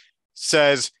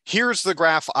says, here's the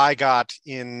graph I got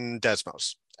in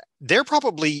Desmos. They're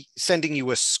probably sending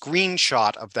you a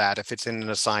screenshot of that if it's in an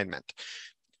assignment.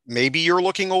 Maybe you're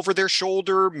looking over their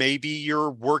shoulder. Maybe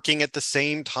you're working at the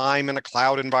same time in a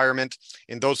cloud environment.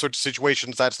 In those sorts of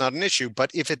situations, that's not an issue.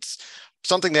 But if it's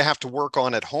something they have to work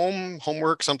on at home,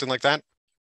 homework, something like that,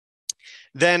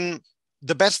 then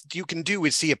the best you can do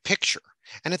is see a picture.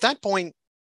 And at that point,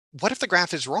 what if the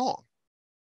graph is wrong?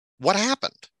 What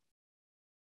happened?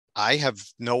 I have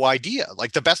no idea.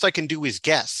 Like, the best I can do is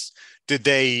guess. Did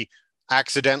they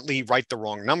accidentally write the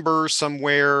wrong number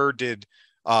somewhere? Did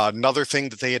another thing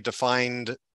that they had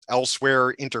defined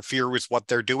elsewhere interfere with what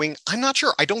they're doing? I'm not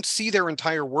sure. I don't see their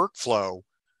entire workflow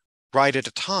right at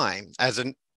a time as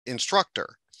an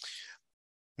instructor.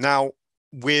 Now,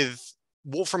 with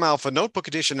Wolfram Alpha Notebook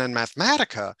Edition and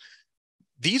Mathematica,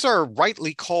 these are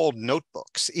rightly called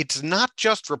notebooks. It's not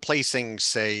just replacing,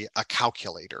 say, a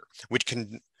calculator, which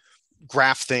can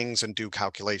graph things and do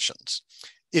calculations.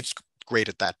 It's great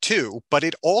at that too, but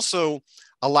it also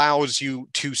allows you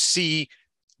to see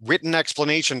written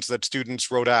explanations that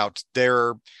students wrote out,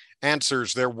 their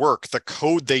answers, their work, the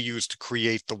code they used to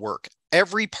create the work.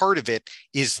 Every part of it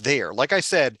is there. Like I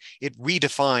said, it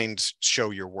redefines show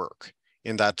your work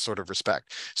in that sort of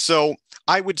respect. So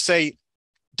I would say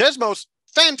Desmos,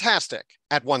 fantastic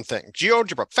at one thing.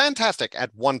 GeoGebra, fantastic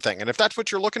at one thing. And if that's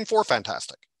what you're looking for,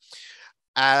 fantastic.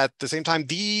 At the same time,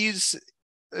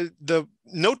 the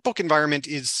notebook environment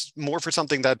is more for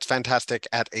something that's fantastic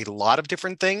at a lot of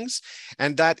different things.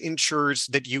 And that ensures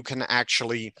that you can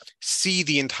actually see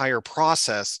the entire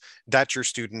process that your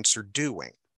students are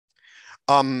doing.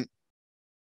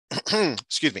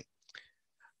 Excuse me.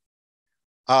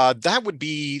 That would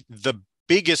be the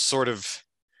biggest sort of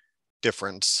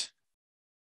difference.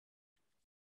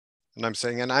 And I'm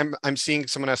saying, and I'm seeing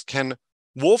someone ask, can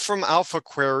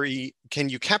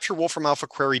you capture Wolfram Alpha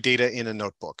query data in a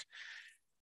notebook?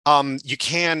 You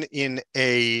can you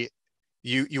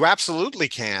absolutely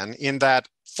can, in that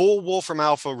full Wolfram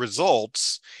Alpha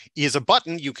results is a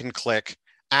button you can click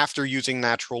after using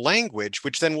natural language,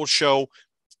 which then will show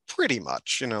pretty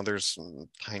much, there's some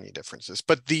tiny differences,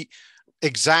 but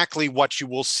exactly what you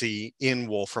will see in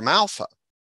Wolfram Alpha.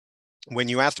 When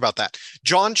you asked about that,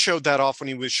 John showed that off when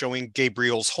he was showing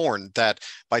Gabriel's horn, that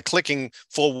by clicking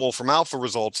full Wolfram Alpha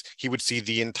results, he would see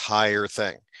the entire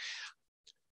thing.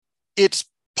 It's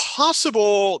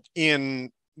possible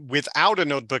without a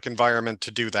notebook environment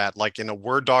to do that, like in a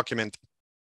Word document,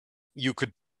 you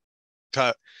could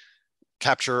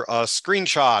capture a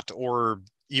screenshot or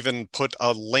even put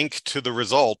a link to the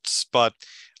results, but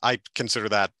I consider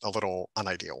that a little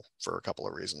unideal for a couple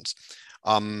of reasons.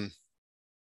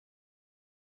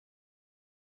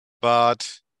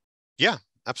 But yeah,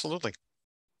 absolutely.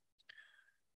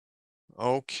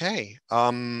 Okay.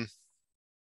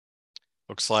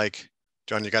 Looks like,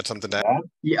 John, you got something to add?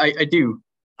 Yeah, I do.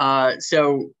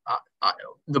 So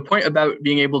The point about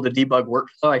being able to debug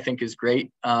workflow, I think, is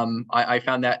great. I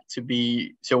found that to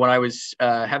be, so when I was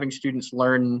having students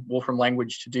learn Wolfram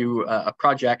language to do a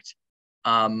project,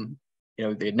 they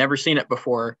had never seen it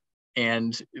before,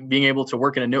 and being able to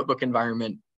work in a notebook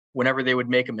environment, whenever they would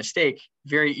make a mistake,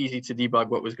 very easy to debug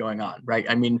what was going on, right?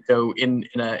 I mean, so in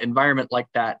an environment like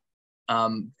that,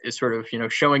 is sort of,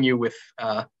 showing you with,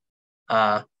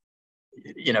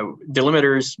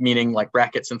 delimiters, meaning like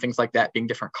brackets and things like that, being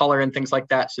different color and things like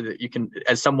that, so that you can,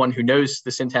 as someone who knows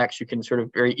the syntax, you can sort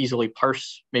of very easily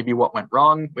parse maybe what went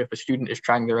wrong if a student is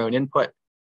trying their own input.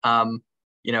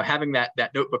 Having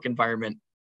that notebook environment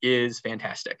is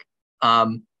fantastic.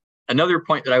 Another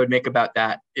point that I would make about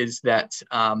that is that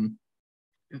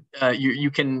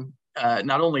you can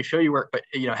not only show your work, but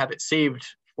have it saved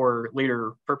for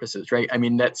later purposes, right? I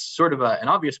mean, that's sort of an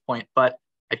obvious point, but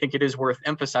I think it is worth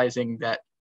emphasizing that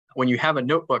when you have a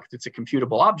notebook that's a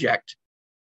computable object,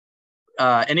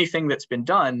 anything that's been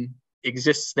done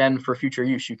exists then for future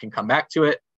use. You can come back to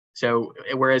it. So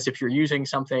whereas if you're using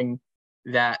something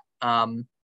that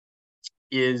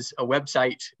is a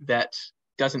website that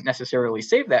doesn't necessarily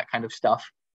save that kind of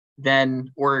stuff, then,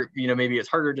 or maybe it's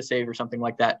harder to save or something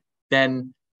like that,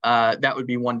 then that would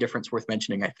be one difference worth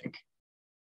mentioning, I think.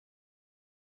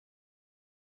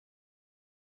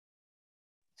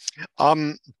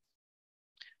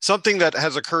 Something that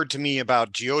has occurred to me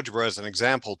about GeoGebra as an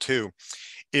example too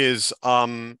is,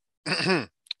 excuse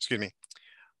me,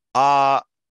 or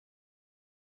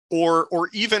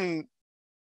even,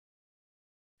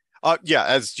 as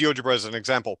GeoGebra as an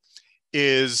example,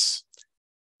 is,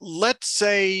 let's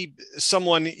say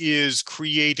someone is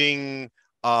creating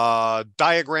a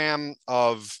diagram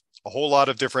of a whole lot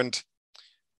of different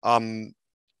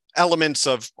elements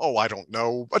of, I don't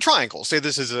know, a triangle. Say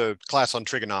this is a class on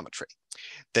trigonometry.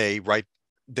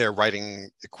 They're writing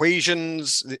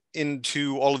equations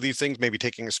into all of these things, maybe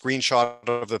taking a screenshot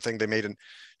of the thing they made in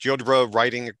GeoGebra,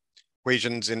 writing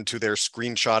equations into their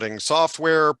screenshotting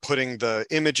software, putting the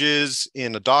images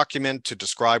in a document to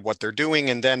describe what they're doing,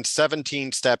 and then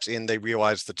 17 steps in, they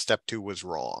realize that step 2 was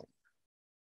wrong.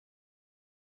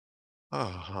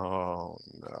 Oh,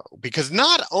 no. Because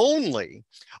not only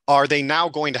are they now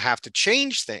going to have to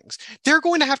change things, they're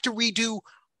going to have to redo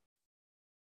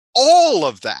all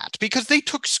of that because they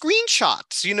took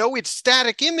screenshots. It's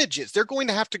static images. They're going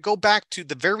to have to go back to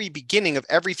the very beginning of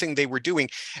everything they were doing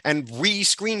and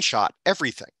re-screenshot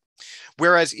everything.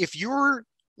 Whereas if you're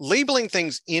labeling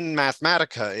things in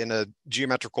Mathematica in a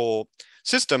geometrical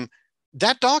system,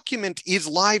 that document is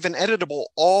live and editable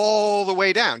all the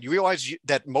way down. You realize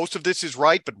that most of this is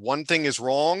right, but one thing is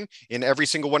wrong in every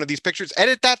single one of these pictures.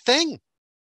 Edit that thing.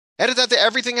 Edit that.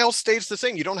 Everything else stays the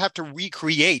same. You don't have to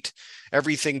recreate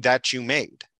everything that you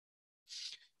made.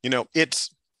 It's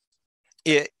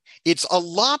a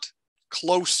lot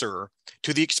closer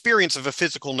to the experience of a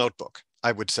physical notebook,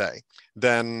 I would say,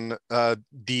 than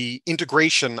the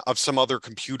integration of some other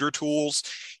computer tools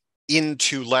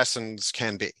into lessons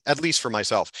can be, at least for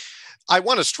myself. I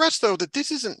want to stress, though, that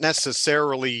this isn't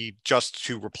necessarily just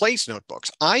to replace notebooks.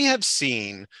 I have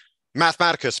seen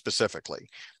Mathematica specifically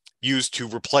used to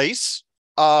replace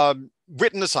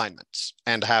written assignments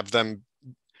and have them,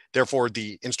 therefore,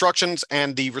 the instructions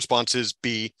and the responses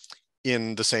be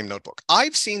in the same notebook.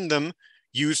 I've seen them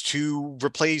used to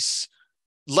replace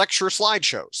lecture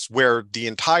slideshows where the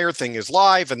entire thing is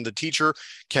live and the teacher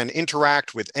can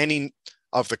interact with any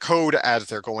of the code as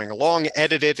they're going along,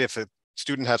 edit it if a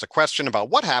student has a question about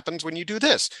what happens when you do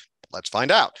this. Let's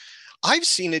find out. I've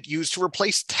seen it used to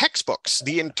replace textbooks.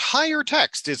 The entire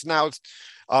text is now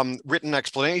written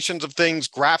explanations of things,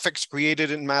 graphics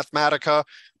created in Mathematica,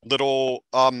 little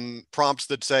prompts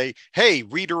that say, hey,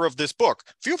 reader of this book,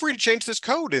 feel free to change this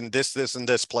code in this, and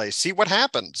this place. See what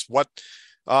happens. What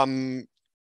does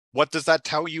that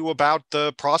tell you about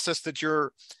the process that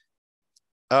you're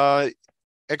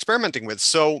experimenting with?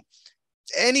 So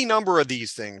any number of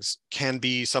these things can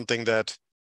be something that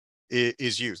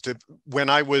is used. When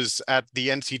I was at the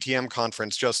NCTM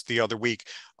conference just the other week,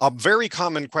 a very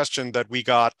common question that we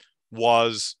got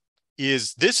was,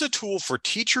 is this a tool for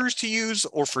teachers to use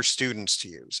or for students to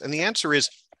use? And the answer is,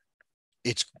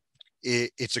 it's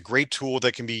a great tool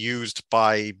that can be used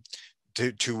to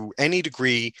any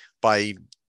degree by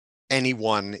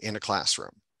anyone in a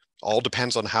classroom. All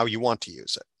depends on how you want to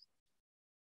use it.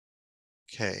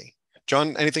 Okay.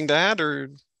 John, anything to add or?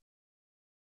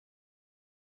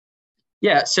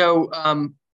 Yeah, so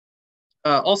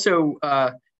also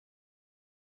there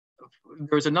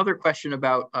was another question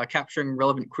about capturing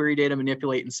relevant query data,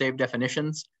 manipulate and save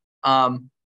definitions.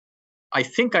 I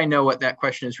think I know what that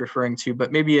question is referring to,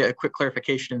 but maybe a quick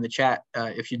clarification in the chat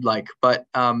if you'd like. But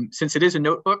since it is a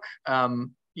notebook,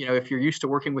 if you're used to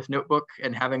working with notebook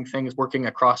and having things working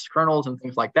across kernels and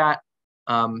things like that,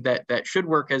 that should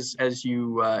work as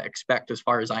you expect, as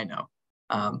far as I know.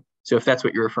 So if that's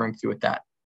what you're referring to with that.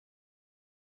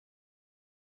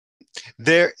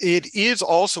 It is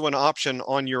also an option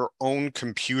on your own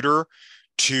computer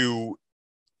to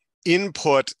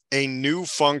input a new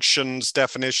function's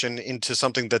definition into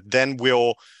something that then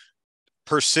will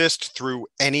persist through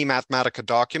any Mathematica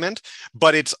document,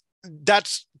 but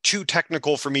that's too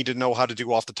technical for me to know how to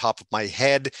do off the top of my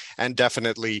head, and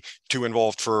definitely too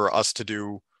involved for us to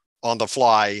do on the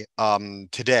fly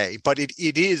today. But it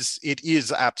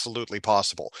is absolutely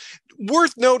possible.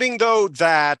 Worth noting, though,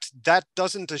 that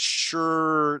doesn't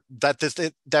assure that this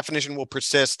definition will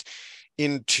persist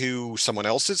into someone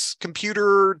else's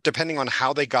computer, depending on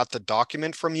how they got the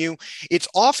document from you. It's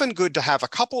often good to have a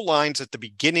couple lines at the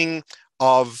beginning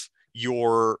of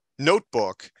your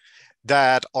notebook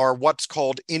that are what's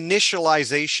called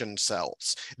initialization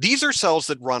cells. These are cells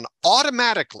that run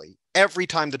automatically every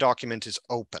time the document is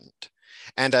opened.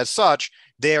 And as such,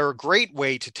 they're a great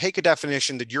way to take a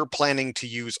definition that you're planning to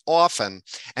use often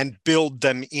and build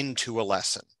them into a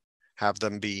lesson. Have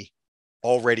them be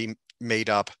already made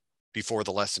up before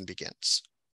the lesson begins.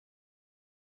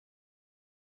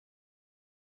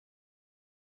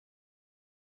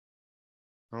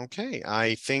 Okay,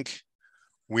 I think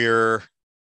we're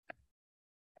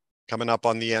coming up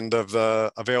on the end of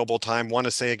the available time. Want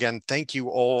to say again, thank you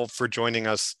all for joining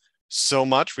us so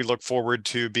much. We look forward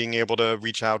to being able to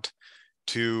reach out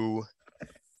to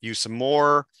you some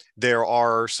more. There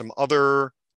are some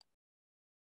other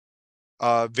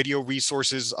video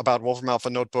resources about Wolfram Alpha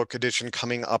Notebook Edition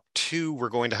coming up too. We're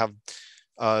going to have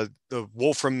the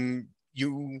Wolfram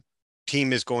U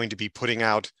team is going to be putting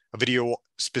out a video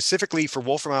specifically for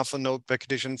Wolfram Alpha Notebook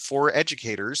Edition for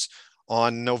educators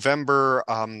on November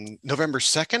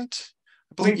 2nd,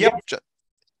 I believe. Yep.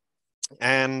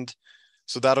 And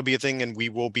so that'll be a thing, and we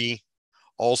will be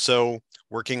also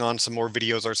working on some more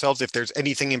videos ourselves. If there's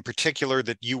anything in particular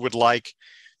that you would like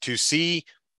to see,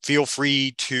 feel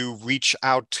free to reach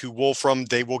out to Wolfram.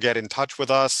 They will get in touch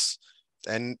with us,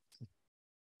 and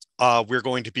we're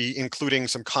going to be including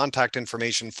some contact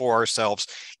information for ourselves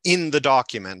in the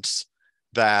documents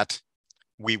that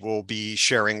we will be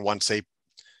sharing once at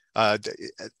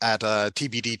a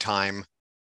TBD time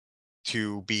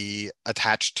to be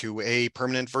attached to a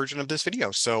permanent version of this video.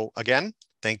 So again,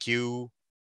 thank you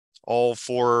all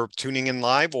for tuning in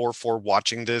live or for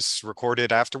watching this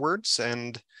recorded afterwards,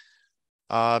 and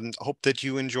hope that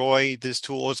you enjoy this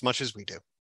tool as much as we do.